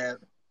pro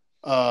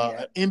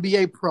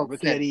NBA pro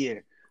rookie of the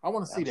year. I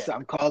want to see that.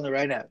 I'm calling it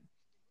right now.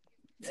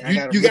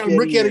 You got a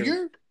rookie of the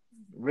year?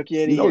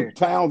 Rookie of the year.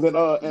 Towns and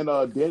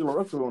Daniel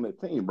Russell on that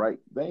team, right?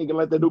 They ain't gonna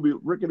let that dude be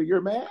rookie of the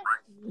year, man.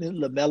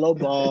 LaMelo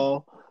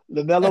Ball.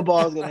 LaMelo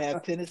Ball is gonna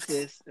have 10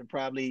 assists and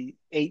probably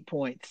 8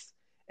 points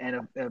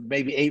and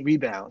maybe 8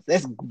 rebounds.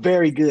 That's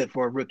very good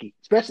for a rookie,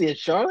 especially in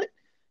Charlotte.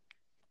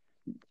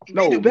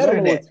 No, do better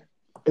than that.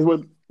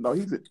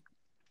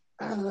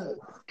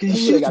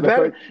 He's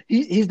better.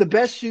 He's the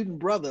best shooting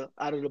brother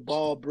out of the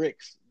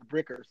brickers.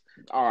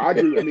 Oh, I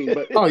agree. I mean,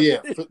 but yeah,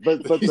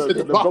 but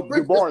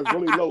the bar is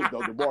really low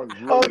though. The bar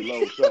is really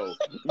low, so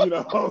you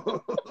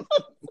know.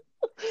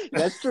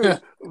 That's true.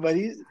 But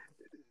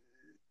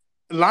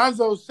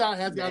Lonzo's shot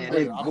has gotten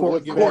better. I'm going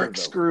to give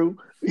corkscrew.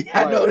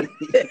 I know. It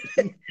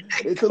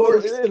is a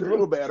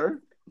little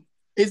better.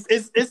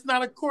 It's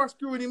not a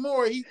corkscrew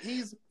anymore.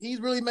 He's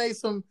really made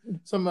some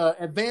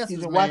advances.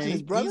 He's watching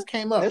his brother. He's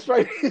came up. That's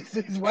right.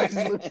 He's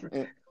watching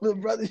his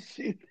little brother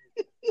shoot.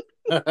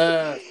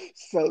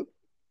 So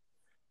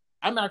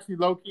I'm actually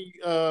low-key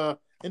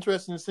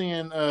interested in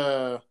seeing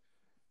your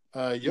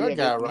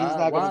guy, right? He's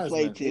not going to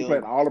play till he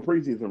played all the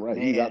preseason, right?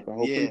 He's out the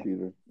whole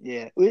preseason.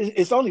 Yeah,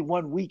 it's only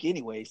 1 week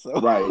anyway, so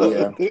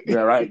right. Yeah,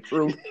 right.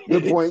 True.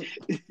 Good point.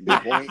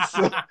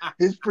 So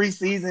his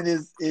preseason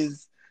is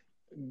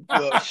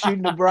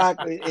shooting the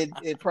Brock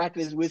in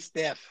practice with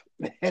Steph.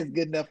 That's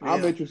good enough for him.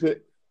 I'm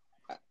interested.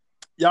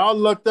 Y'all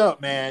lucked up,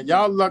 man.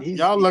 Y'all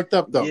lucked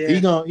up though. Yeah.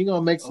 He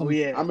gonna make some.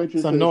 I'm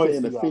interested in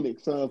seeing the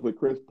Phoenix Suns with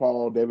Chris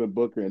Paul, Devin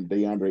Booker, and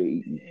DeAndre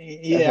Ayton.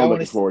 Yeah, I'm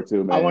looking forward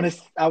to, man.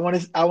 I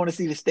want to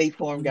see the State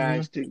Farm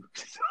guys too.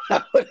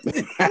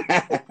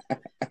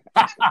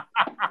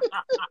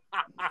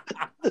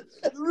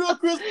 Real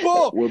Chris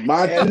Paul. With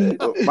my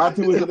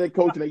two is that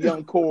coach and a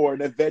young core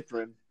and that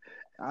veteran.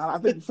 I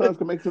think the Suns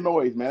can make some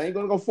noise, man. I ain't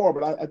gonna go far,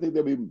 but I think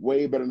they'll be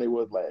way better than they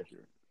was last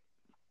year.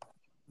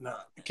 No,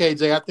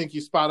 KJ, I think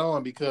you're spot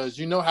on because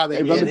you know how they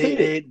could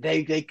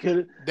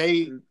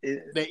they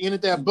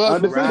ended that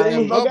bubble.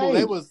 Right. Bubble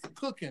they was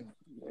cooking.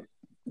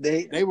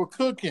 They were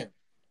cooking.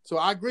 So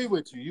I agree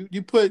with you.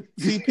 You put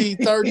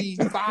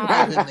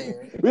CP35 in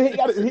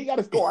there. He got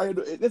to score.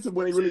 This is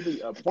when he really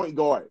need a point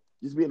guard.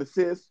 Just be an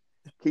assist,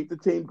 keep the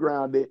team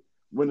grounded.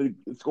 When the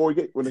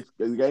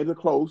games are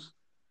close,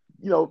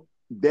 you know,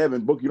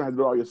 Devin Booker, you don't have to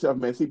do it all yourself,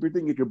 man. CP3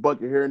 can get your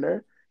bucket here and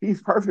there.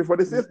 He's perfect for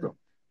the system.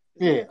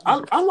 Yeah,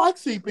 I like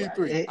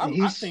CP3.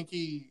 I think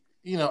he,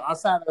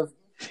 outside of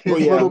a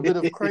little bit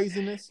of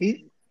craziness,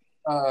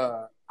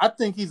 I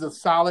think he's a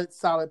solid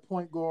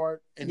point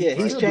guard, and Yeah,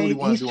 he he's still do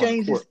what he changed. wants He's to do on the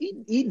changed his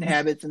court. eating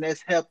habits, and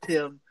that's helped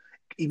him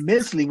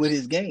immensely with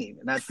his game.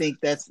 And I think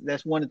that's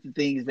one of the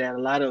things that a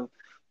lot of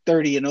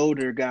 30 and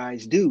older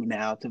guys do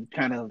now to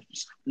kind of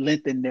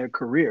lengthen their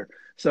career.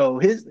 So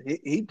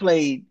he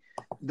played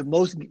the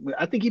most.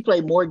 I think he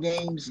played more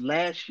games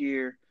last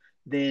year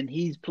than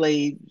he's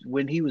played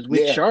when he was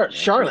with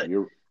Charlotte.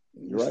 You're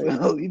right.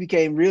 So he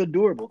became real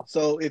durable.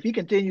 So if he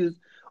continues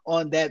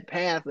on that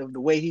path of the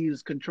way he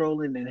was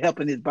controlling and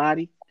helping his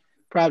body,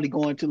 probably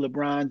going to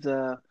LeBron's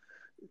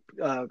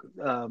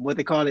what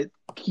they call it,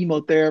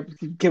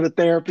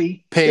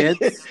 chemotherapy.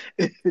 Peds.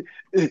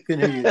 Couldn't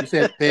hear you. You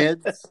said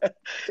peds.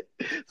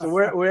 So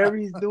wherever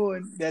he's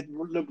doing that,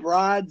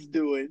 LeBron's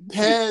doing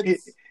peds.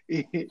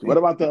 What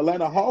about the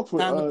Atlanta Hawks?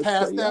 Time to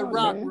pass Trae that Young,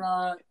 rock, man?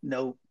 Rod.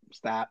 Nope,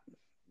 stop.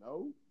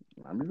 No,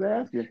 I'm just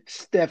asking.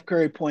 Steph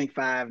Curry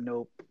 0.5.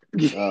 Nope.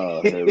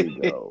 Oh, there we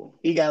go.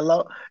 He got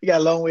a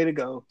long way to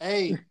go.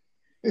 Hey,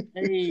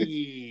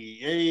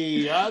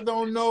 I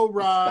don't know,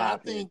 Rod. Stop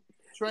I think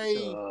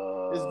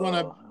Trae is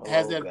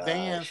has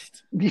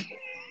advanced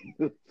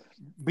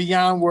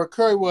beyond where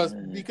Curry was,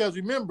 because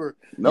remember,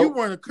 you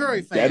weren't a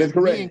Curry fan. That is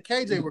correct. Me and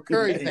KJ were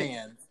Curry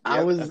fans.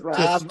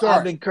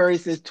 I've been Curry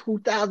since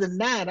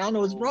 2009. I don't know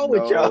what's wrong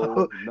with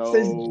y'all.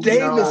 Since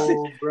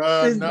Davidson.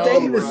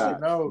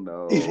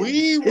 No.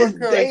 We were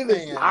Curry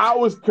fans. I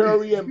was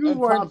Curry and you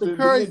weren't Thompson. the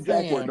Curry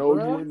fan. No,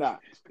 you were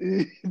not.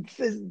 You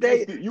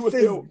were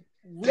still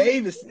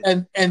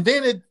Davidson. And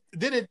then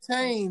it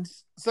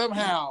changed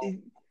somehow.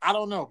 I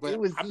don't know, but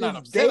I'm not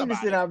upset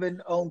Davidson. about it. I've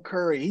been on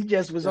Curry. He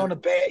just was on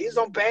he was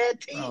on bad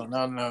teams.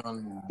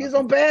 No. He was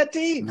on bad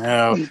teams.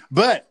 No,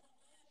 but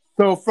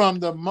so from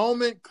the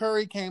moment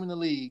Curry came in the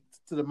league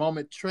to the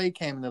moment Trae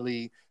came in the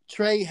league,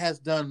 Trae has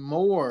done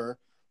more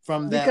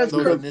from that.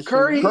 Because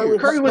Curry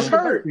was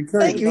hurt.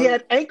 Thank you. He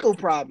had ankle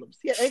problems.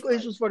 He had ankle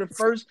issues for the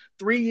first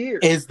 3 years.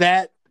 Is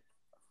that,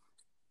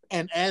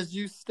 and as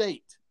you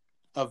state,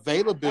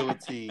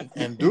 availability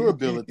and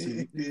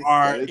durability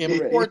are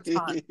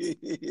important.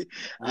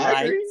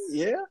 I agree.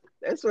 Yeah,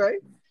 that's right.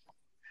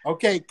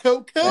 Okay,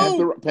 cool. Pass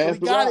We the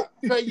got rock.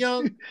 it. Trae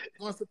Young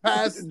wants to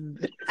pass.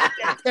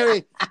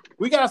 Terry,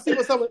 we got to see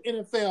what's up with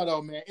NFL,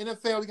 though, man.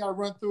 NFL, we got to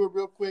run through it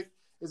real quick.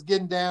 It's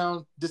getting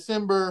down.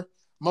 December,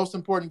 most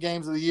important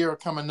games of the year are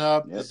coming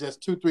up. Yep. There's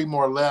just 2-3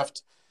 more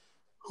left.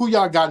 Who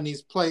y'all got in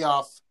these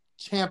playoff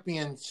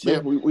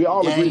championship we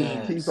all agree games?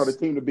 that the Chiefs are the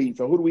team to beat.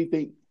 So who do we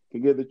think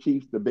can give the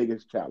Chiefs the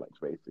biggest challenge,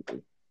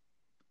 basically?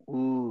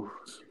 Ooh.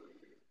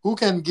 Who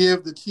can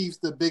give the Chiefs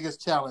the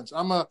biggest challenge?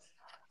 I'm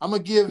gonna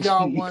give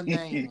y'all one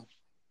name,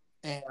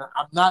 and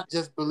I'm not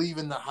just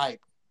believing the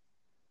hype,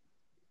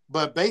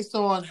 but based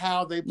on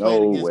how they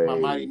played against my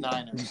mighty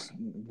Niners.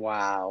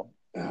 Wow.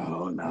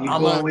 Oh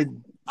no!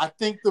 I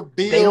think the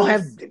Bills. They don't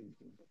have.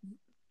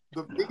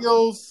 The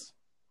Bills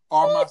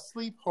are my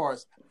sleep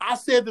horse. I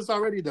said this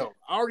already, though.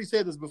 I already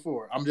said this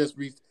before. I'm just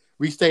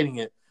restating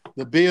it.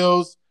 The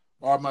Bills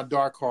are my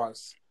dark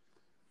horse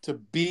to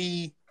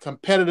be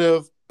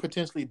competitive,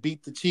 potentially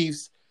beat the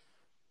Chiefs.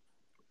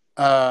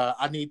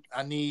 I need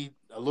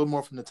a little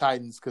more from the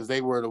Titans because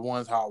they were the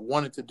ones how I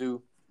wanted to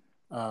do.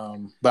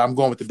 But I'm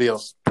going with the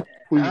Bills.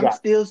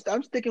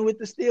 I'm sticking with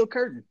the steel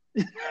curtain.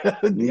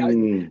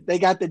 They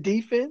got the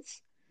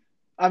defense.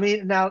 I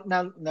mean, now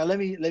let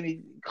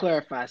me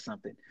clarify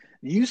something.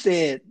 You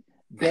said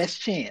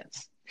best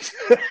chance.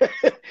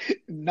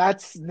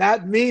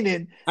 not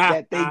meaning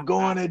that they're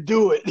going to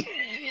do it.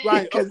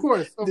 Right, of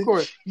course.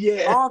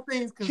 Yeah. All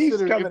things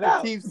considered,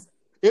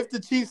 if the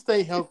Chiefs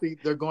stay healthy,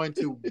 they're going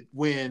to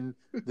win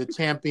the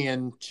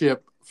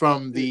championship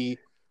from the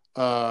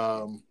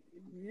dang,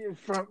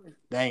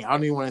 I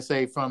don't even want to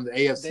say from the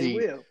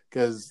AFC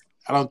because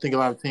I don't think a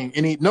lot of teams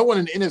no one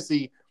in the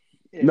NFC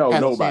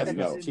nobody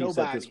Chiefs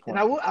at this point.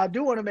 And I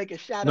do want to make a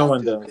shout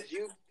out to because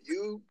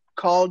you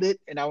called it,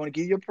 and I want to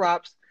give you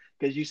props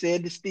because you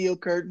said the steel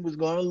curtain was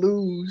going to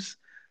lose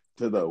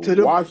to the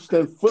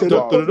Washington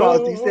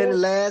football. You said it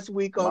last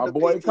week on my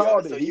boy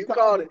called it. So you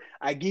called it.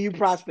 I give you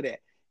props for that.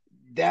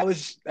 That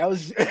was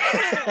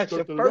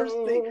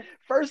the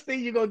first thing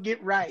you're gonna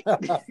get right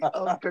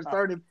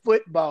concerning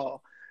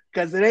football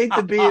because it ain't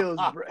the Bills.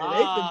 Bro. It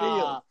ain't the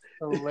Bills.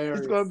 Hilarious.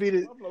 It's gonna be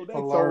the.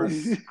 So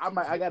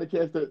I got a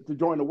chance to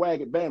join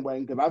the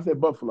bandwagon because I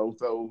said Buffalo.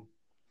 So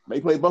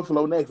they play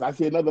Buffalo next. I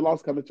see another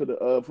loss coming to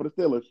the for the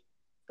Steelers.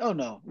 Oh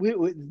no,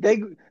 they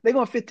going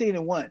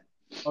 15-1.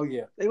 Oh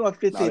yeah, they going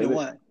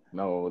 15-1.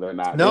 No, they're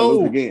not. No,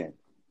 lose again.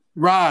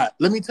 Right.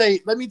 Let me tell you.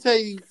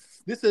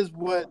 This is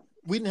what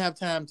we didn't have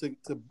time to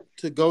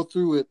go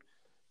through it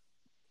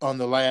on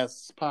the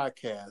last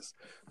podcast.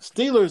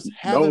 Steelers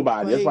haven't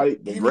nobody. That's why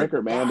the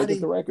record, man. Look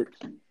at the records.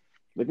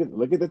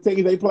 Look at the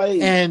teams they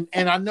played. And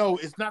I know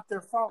it's not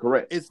their fault.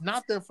 Correct. It's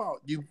not their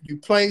fault. You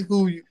play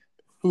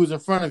who's in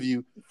front of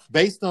you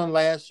based on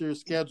last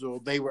year's schedule.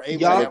 They were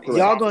able.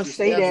 Y'all gonna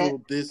say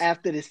that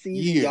after the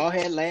season y'all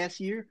had last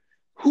year?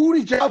 Who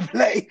did y'all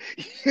play?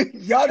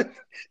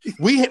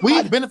 We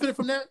benefited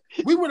from that.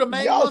 We were the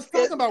main ones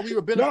talking about we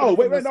were benefiting.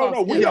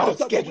 No.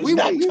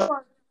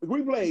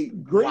 We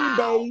played Green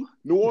Bay,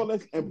 New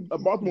Orleans, and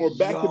Baltimore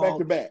back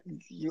to back.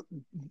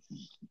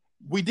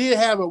 We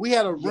had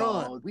a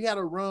run. We had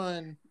a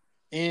run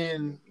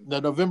in the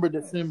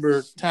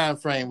November-December time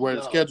frame where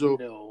the schedule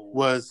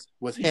was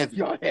heavy.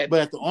 But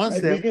at the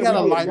onset, we had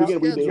a lighter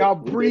schedule. Y'all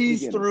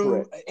breezed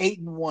through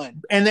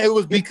 8-1. And it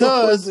was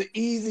because it was an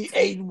easy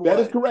 8-1. That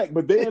is correct.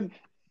 But then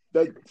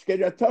the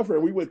schedule got tougher.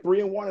 We went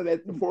 3-1 in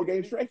that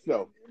 4-game stretch,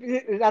 though.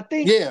 I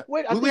think. Yeah,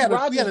 we had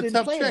a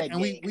tough stretch, and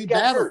we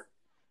battled.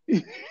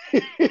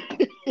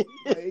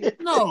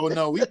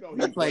 No, we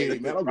played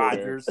against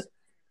Rodgers.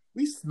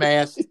 We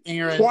smashed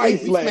Aaron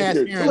twice.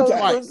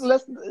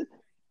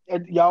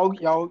 And y'all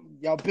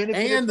benefited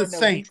and from the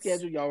weak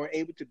schedule. Y'all were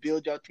able to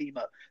build your team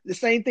up. The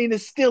same thing the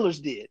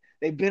Steelers did.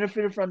 They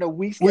benefited from the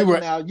weak schedule.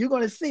 Now you're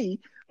going to see.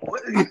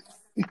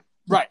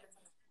 Right.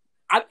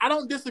 I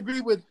don't disagree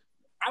with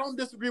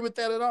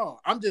that at all.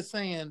 I'm just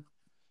saying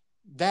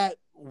that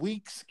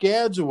weak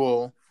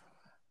schedule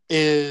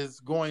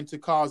is going to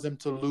cause them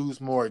to lose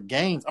more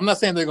games. I'm not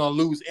saying they're going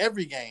to lose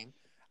every game.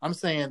 I'm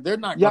saying they're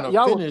not going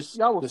to finish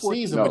the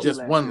season with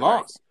just one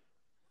loss.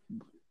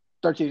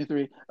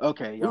 13-3.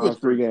 Okay, y'all was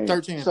 3 games.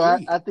 13-3. So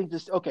I think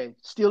this. Okay,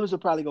 Steelers will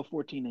probably go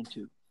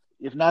 14-2.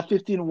 If not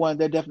 15-1,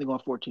 they're definitely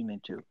going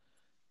 14-2.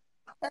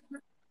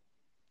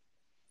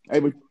 Hey,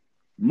 but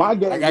my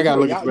game. I got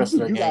to look at the rest of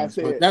their games,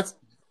 but that's.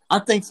 I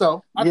think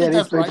so. I think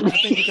that's right. I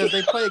think because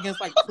they play against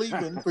like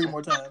Cleveland 3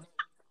 more times,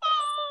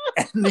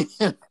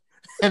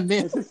 and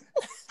then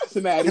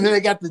Cincinnati, and then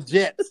they got the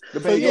Jets.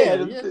 They'll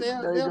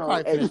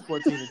probably finish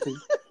 14-2.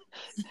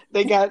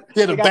 They got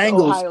the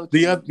Bengals,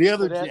 the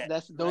other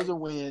Jets. Those are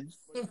wins.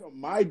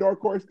 My dark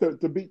horse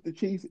to beat the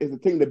Chiefs is a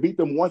team that beat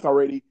them once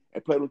already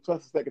and played them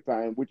twice the second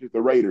time, which is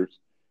the Raiders.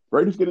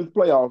 Raiders get into the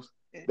playoffs,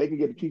 they can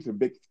get the Chiefs a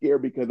big scare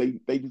because they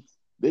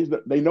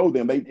know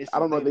them. I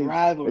don't know they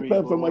play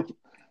them so much.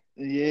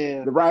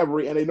 Yeah, the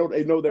rivalry, and they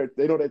know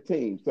their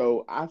team.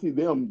 So I see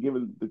them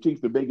giving the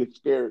Chiefs the biggest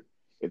scare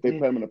if they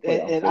play them in the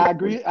playoffs. And I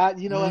agree. That's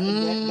an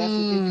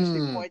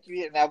interesting point you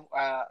hit. And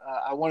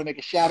I want to make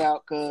a shout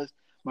out because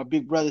my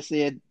big brother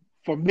said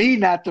for me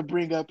not to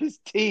bring up his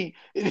team.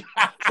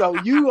 So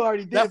you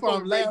already did it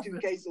for me,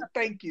 okay, so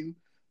thank you.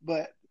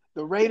 But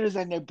the Raiders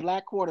and their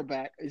black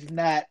quarterback is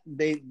not.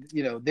 They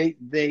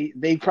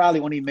probably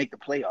won't even make the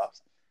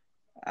playoffs.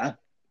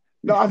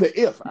 No, I said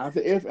if,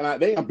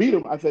 and they beat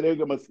them. I said they're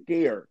gonna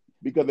scare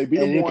because they beat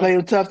them. They played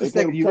them tough the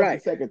second. You're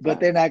right, but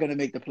they're not gonna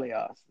make the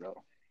playoffs.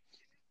 So,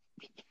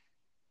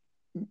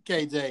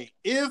 KJ,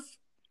 if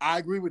I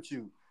agree with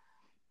you,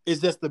 it's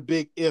just a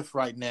big if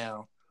right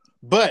now.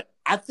 But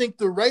I think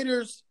the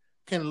Raiders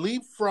can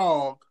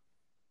leapfrog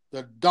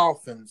the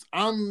Dolphins.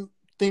 I'm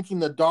thinking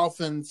the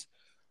Dolphins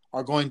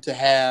are going to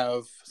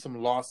have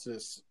some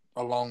losses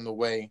along the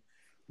way.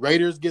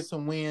 Raiders get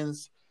some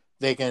wins.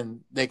 They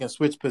can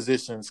switch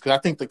positions because I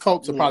think the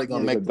Colts are probably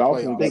going to make the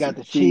playoffs. They got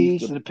the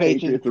Chiefs, the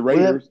Patriots, the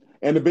Raiders,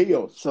 and the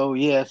Bills. So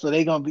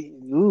they're going to be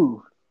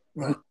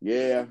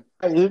Yeah.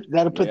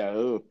 That'll put.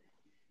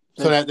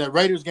 So that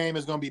Raiders game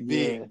is going to be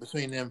big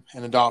between them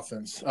and the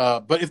Dolphins.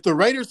 But if the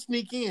Raiders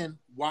sneak in,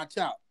 watch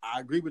out. I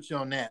agree with you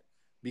on that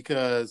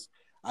because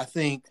I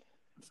think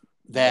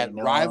that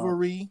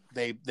rivalry,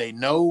 they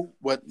know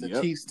what the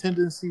Chiefs'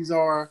 tendencies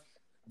are.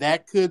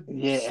 That could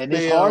and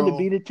it's hard to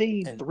beat a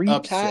team 3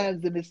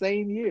 times in the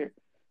same year.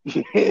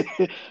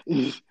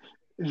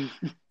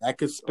 That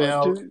could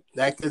spell.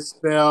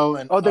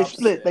 And they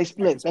split. That's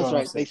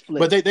right. They split.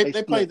 But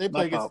they play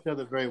against each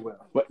other very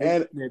well. But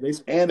they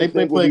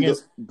play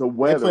against the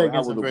weather. They play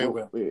against them very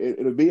well.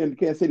 It'll be in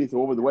Kansas City, so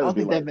what would the weather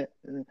be like?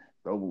 The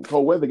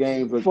cold weather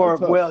games it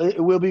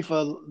will be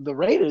for the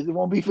Raiders. It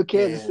won't be for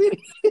Kansas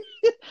City.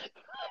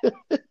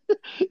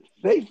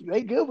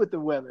 They good with the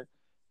weather.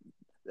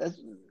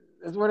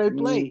 That's where they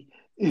play.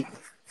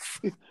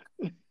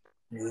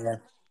 Yeah.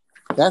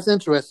 That's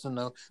interesting,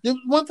 though.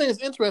 One thing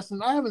that's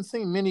interesting, I haven't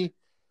seen many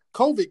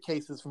COVID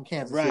cases from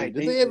Kansas City.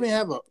 Did they even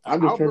have a?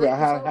 I'm just trying to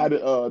how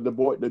did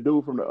the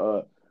dude from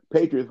the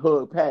Patriots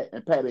hug Pat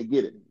and Pat didn't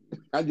get it.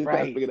 I just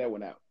trying to figure that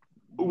one out.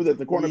 Who was at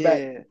the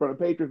cornerback for the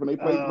Patriots when they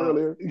played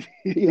earlier?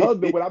 He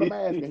hugged him without a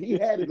mask, and he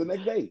had it the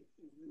next day.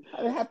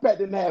 How Pat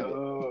didn't have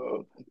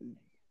it?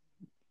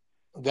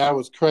 That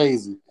was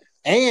crazy.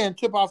 And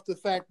tip off the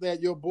fact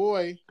that your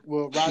boy,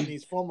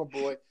 Rodney's former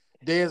boy,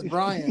 Dez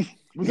Bryant,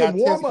 got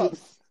tested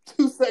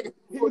 2 seconds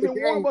before the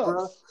game,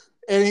 bro.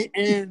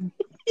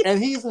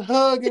 And he's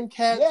hugging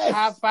cats,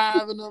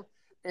 high-fiving them,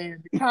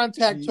 and the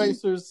contact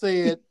tracers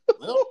said,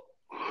 well,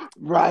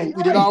 we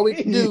did all we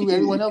could do.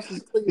 Everyone else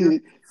is clear.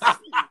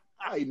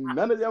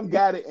 None of them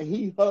got it, and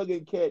he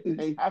hugging cats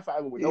and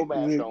high-fiving with no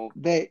mask on.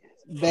 They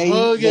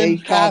hugging,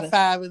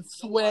 high-fiving,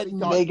 sweating.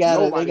 They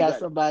got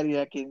somebody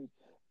that can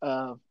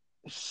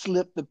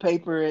slip the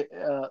paper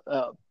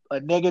a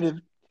negative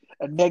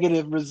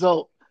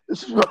result.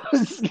 So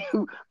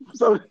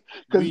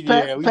because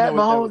Pat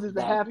Mahomes is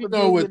a $500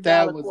 million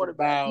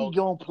quarterback, he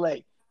gonna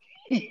play.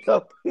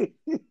 Thank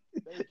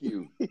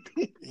you.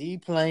 He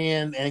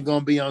playing and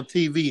gonna be on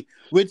TV,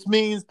 which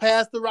means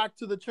pass the rock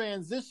to the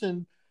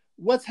transition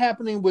what's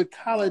happening with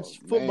college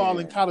football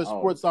and college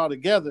sports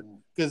altogether,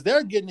 because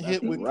they're getting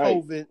hit with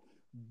COVID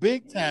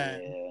big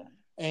time,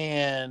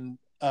 and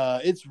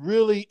it's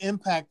really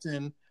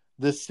impacting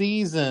the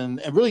season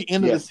and really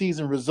end of the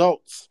season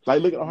results.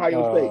 Like look at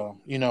Ohio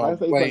State. Ohio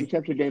State playing the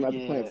championship game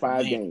after playing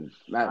 5 games.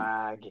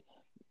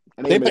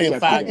 And they played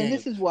 5 games. And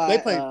this is why they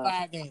played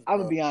 5 games. I'm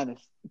gonna be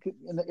honest,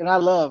 and I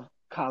love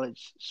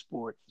college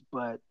sports,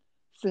 but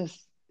since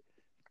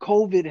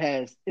COVID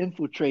has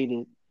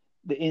infiltrated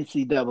the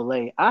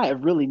NCAA, I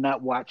have really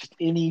not watched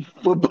any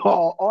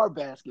football or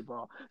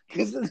basketball.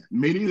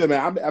 Me neither,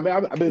 man. I'm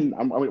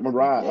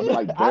right. I'm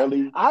like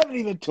barely. I haven't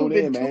even tuned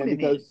in, man,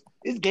 because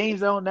it's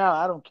game's on now.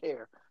 I don't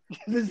care.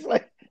 It's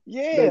like,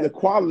 the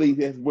quality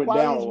has went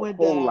down a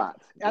whole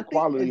lot. I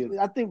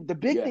think the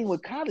big thing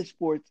with college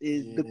sports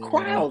is the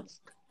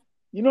crowds.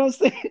 You know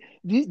what I'm saying?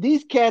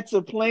 These cats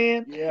are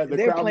playing. Yeah,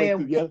 they're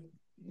playing.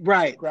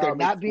 Right, they're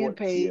not being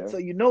paid, so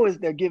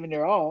they're giving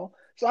their all.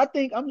 So I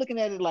think I'm looking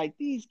at it like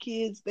these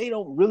kids, they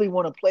don't really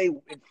want to play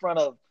in front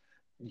of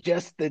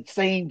just the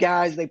same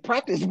guys they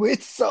practice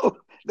with. So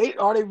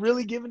are they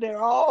really giving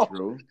their all?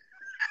 True.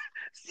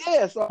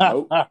 So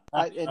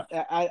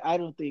I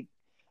don't think.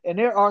 And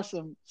there are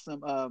some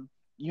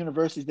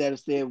universities that have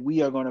said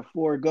we are going to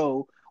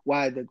forego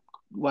while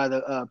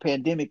the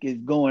pandemic is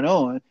going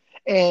on,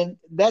 and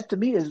that to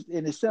me is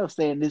in itself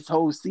saying this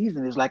whole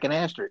season is like an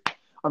asterisk.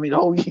 I mean,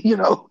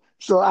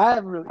 So I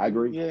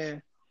agree. Yeah.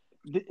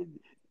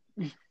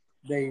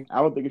 I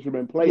don't think it should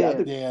have been played.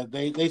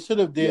 They should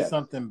have did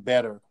something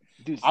better.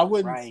 I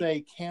wouldn't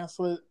say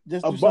cancel it.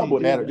 Just do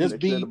something better. Just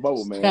be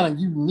kind of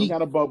unique.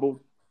 Kind of bubble.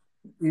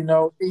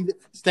 Either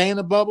stay in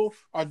the bubble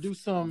or do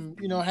some,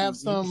 have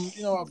some,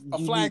 a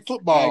flag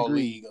football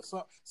league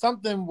or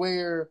something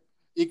where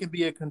it can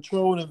be a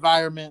controlled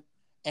environment,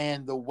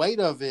 and the weight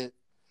of it,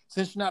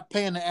 since you're not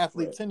paying the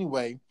athletes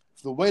anyway,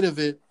 the weight of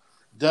it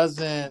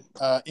doesn't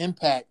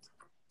impact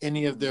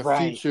any of their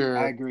future.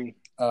 I agree.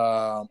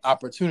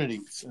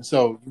 Opportunities, and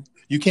so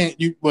you can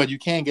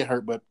get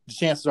hurt, but the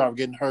chances are of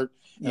getting hurt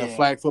in a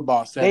flag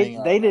football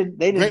setting they didn't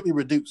greatly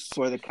reduced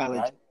for the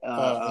college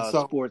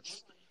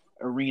sports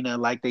arena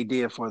like they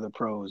did for the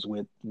pros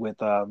with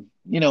and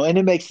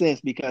it makes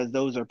sense because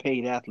those are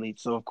paid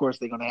athletes, so of course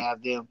they're going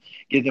to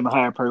give them a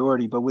higher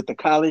priority. But with the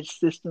college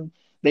system,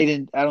 they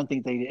didn't. I don't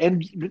think they did.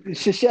 And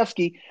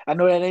Krzyzewski, I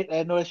know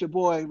that's your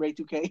boy Ray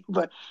 2K,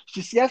 but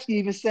Krzyzewski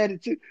even said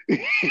it too.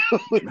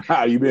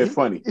 You being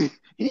funny.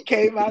 He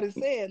came out and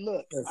said,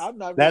 "Look, I'm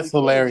not." That's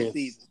really hilarious.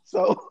 This season.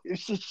 So if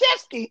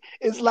Krzyzewski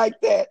is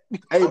like that,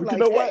 hey, but you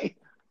know what?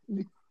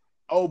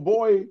 Old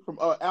boy from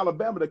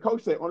Alabama, the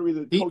coach said only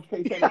reason Coach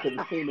K said because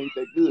his team ain't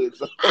that good.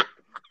 So.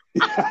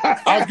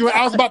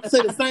 I was about to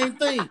say the same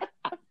thing.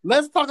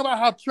 Let's talk about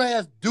how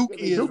trash Duke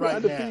is right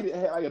undefeated, now.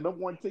 Had like a number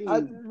 1 team.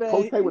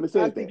 Coach K would have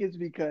said I think it's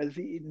because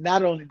he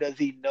not only does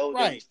he know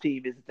that his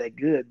team isn't that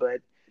good,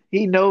 but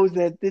he knows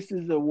that this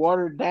is a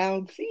watered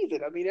down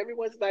season. I mean,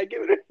 everyone's not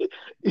giving it.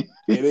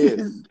 It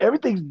is.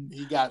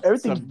 Everything's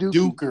some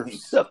Dukers.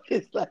 So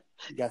it's like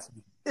he got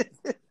some.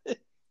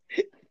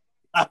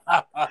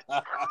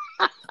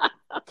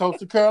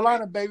 Coastal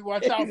Carolina, baby,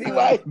 watch out for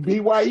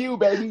BYU,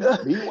 baby.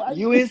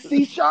 BYU.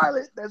 UNC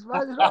Charlotte. That's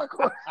my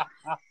hardcore.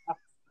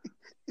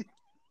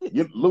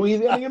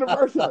 Louisiana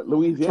University.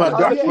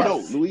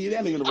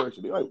 Louisiana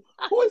University. Like,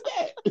 who is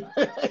that?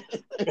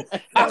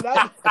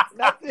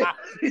 That's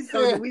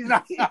it.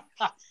 Louisiana.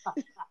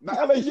 Not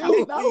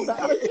LSU. No, not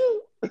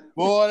LSU.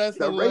 Boy, that's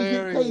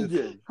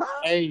hilarious.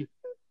 Hey,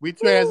 we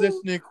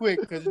transitioning quick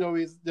because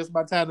it's just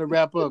my time to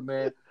wrap up,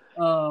 man.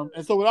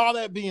 And so with all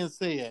that being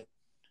said,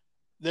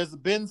 there's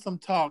been some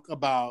talk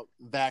about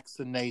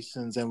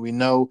vaccinations, and we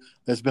know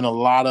there's been a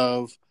lot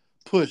of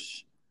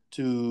push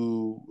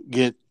to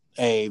get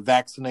a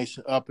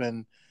vaccination up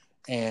and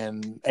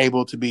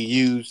able to be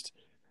used.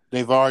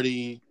 They've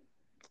already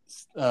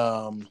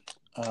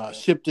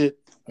shipped it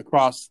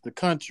across the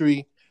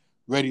country,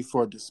 ready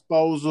for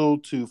disposal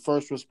to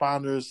first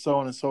responders, so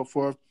on and so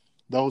forth,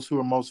 those who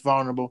are most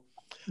vulnerable.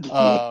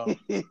 Y'all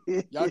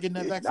getting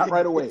that vaccine? Not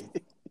right away.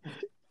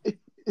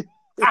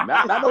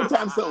 not no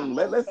time soon.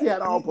 Let's see how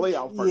it all play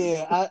out first.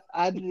 Yeah,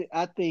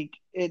 I think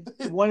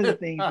one of the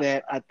things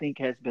that I think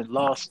has been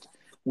lost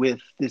with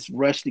this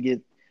rush to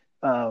get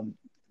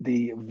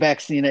the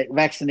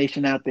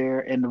vaccination out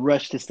there and the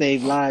rush to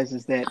save lives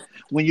is that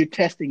when you're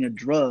testing a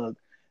drug,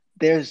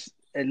 there's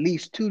at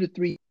least 2 to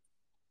 3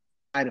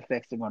 side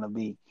effects they're going to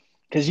be,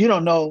 because you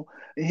don't know.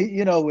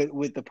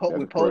 With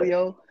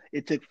polio,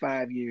 it took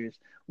 5 years.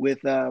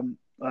 With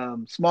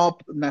what's the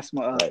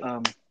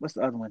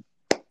other one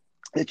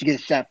that you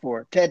get shot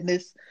for?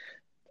 Tetanus.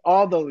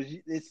 All those,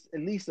 it's at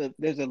least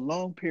there's a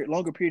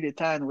longer period of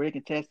time where they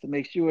can test to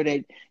make sure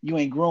that you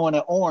ain't growing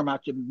an arm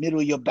out your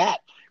middle of your back.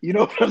 You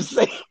know what I'm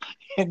saying?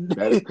 And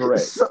that is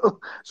correct.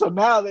 So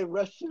now they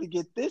rush you to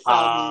get this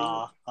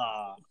out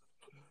here.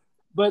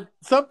 But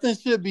something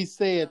should be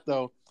said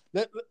though.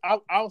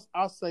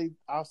 I'll say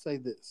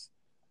this,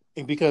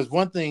 and because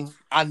one thing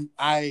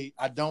I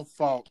don't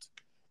fault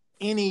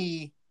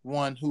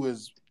anyone who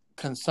is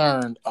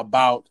concerned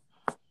about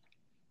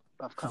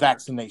color.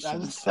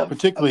 vaccinations,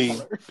 particularly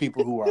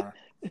people who are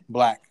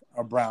black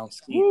or brown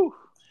skin,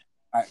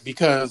 right?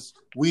 Because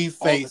we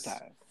face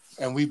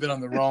and we've been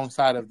on the wrong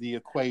side of the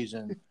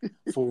equation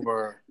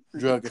for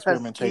drug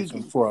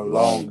experimentation for a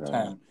long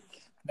time.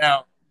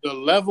 Now, the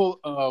level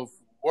of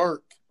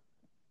work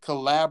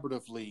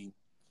collaboratively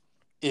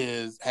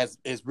is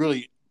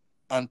really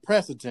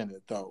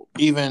unprecedented, though,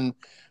 even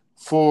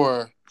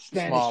for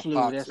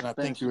smallpox. And I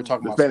think you were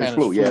talking about Spanish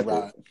flu,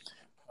 right?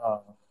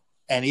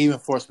 And even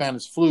for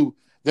Spanish flu,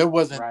 there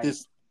wasn't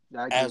this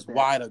as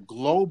wide a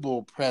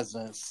global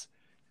presence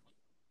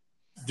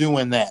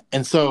doing that.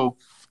 And so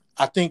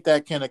I think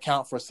that can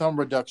account for some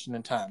reduction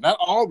in time. Not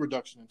all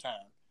reduction in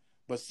time,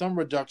 but some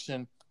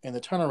reduction in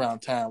the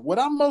turnaround time. What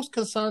I'm most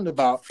concerned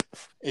about,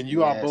 and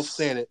you all both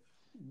said it,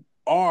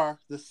 are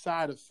the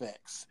side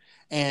effects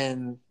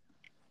and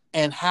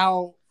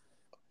how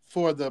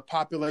for the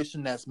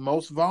population that's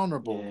most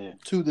vulnerable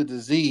to the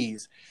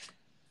disease,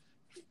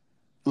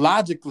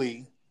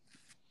 logically,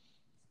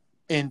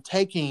 in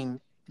taking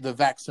the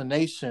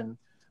vaccination,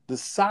 the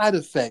side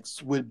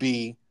effects would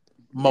be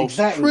most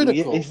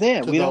critical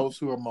to those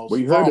who are most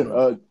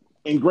vulnerable.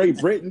 In Great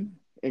Britain,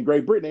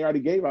 they already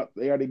given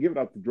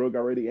out the drug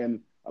already, and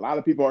a lot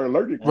of people are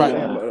allergic to it. They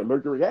have an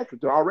allergic reaction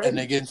to it already. And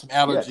they're getting some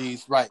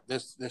allergies, right.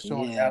 They're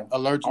showing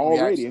allergic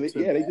already.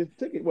 reactions. And they just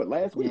took it,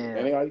 last week?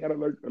 And they already got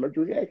an allergic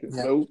reaction.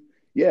 Yeah. So,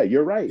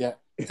 you're right. Yeah.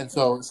 And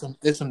so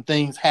there's some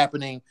things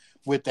happening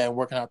with that,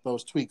 working out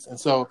those tweaks. And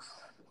so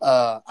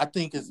I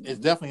think it's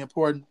definitely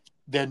important.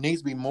 There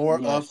needs to be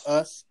more of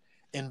us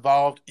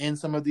involved in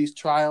some of these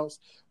trials.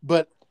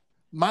 But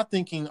my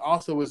thinking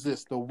also is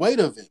this: the weight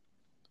of it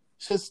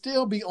should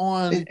still be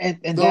on and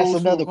those that's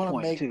another who are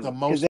point make too. The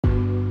most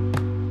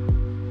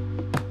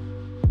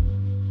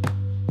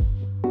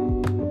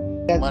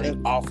money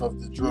off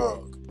of the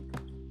drug.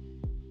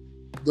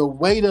 The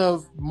weight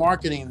of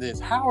marketing this,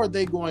 how are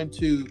they going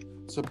to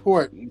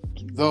support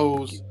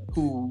those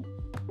who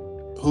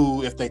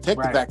if they take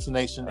the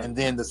vaccination and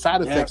then the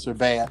side effects are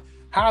bad,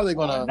 how are they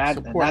going to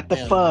support the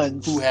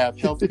funds who have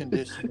health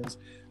conditions?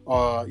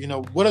 Or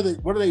what are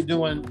they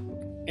doing?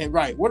 And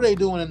what are they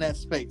doing in that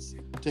space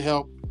to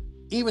help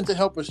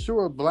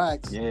assure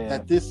blacks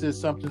that this is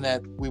something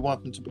that we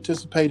want them to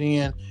participate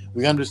in?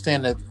 We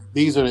understand that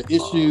these are the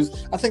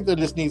issues. I think there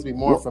just needs to be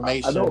more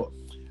information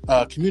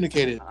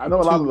communicated. I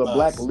know a lot of the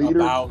black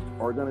leaders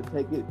are going to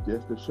take it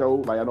just to show.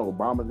 Like, I know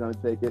Obama's going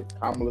to take it.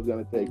 Kamala's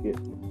going to take it.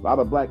 A lot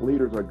of black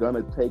leaders are going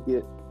to take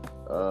it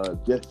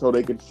just so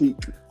they can see,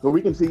 so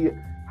we can see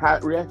how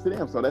it reacts to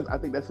them. So I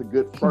think that's a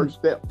good first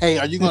step. Hey,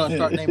 are you going to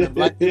start naming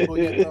black people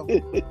yet, though?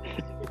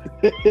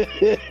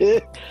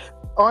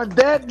 On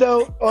that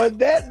note,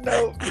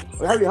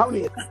 how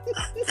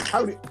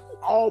many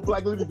all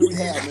black leaders do we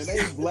have? Man,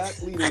 name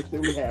black leaders that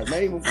we have.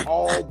 Name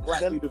all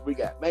black leaders we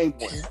got. Name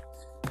one.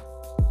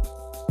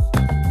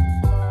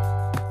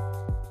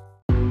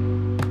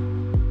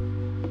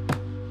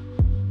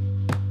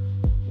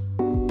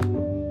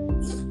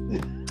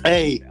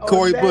 Hey,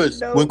 Corey Bush.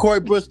 When Corey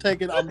Bush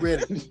take it, I'm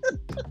ready.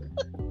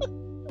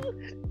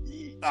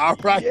 All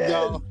right,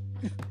 y'all.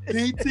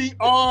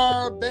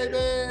 PTR, baby.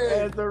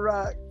 Pass the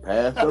rock.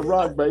 Pass the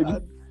rock, baby.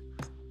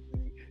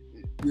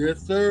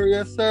 Yes, sir.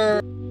 Yes,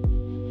 sir.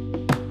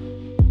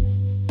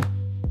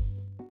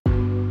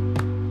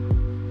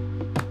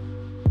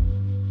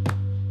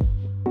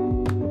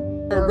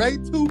 Ray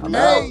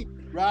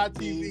 2K, Rod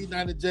TV,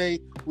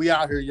 90J. We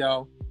out here,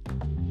 y'all.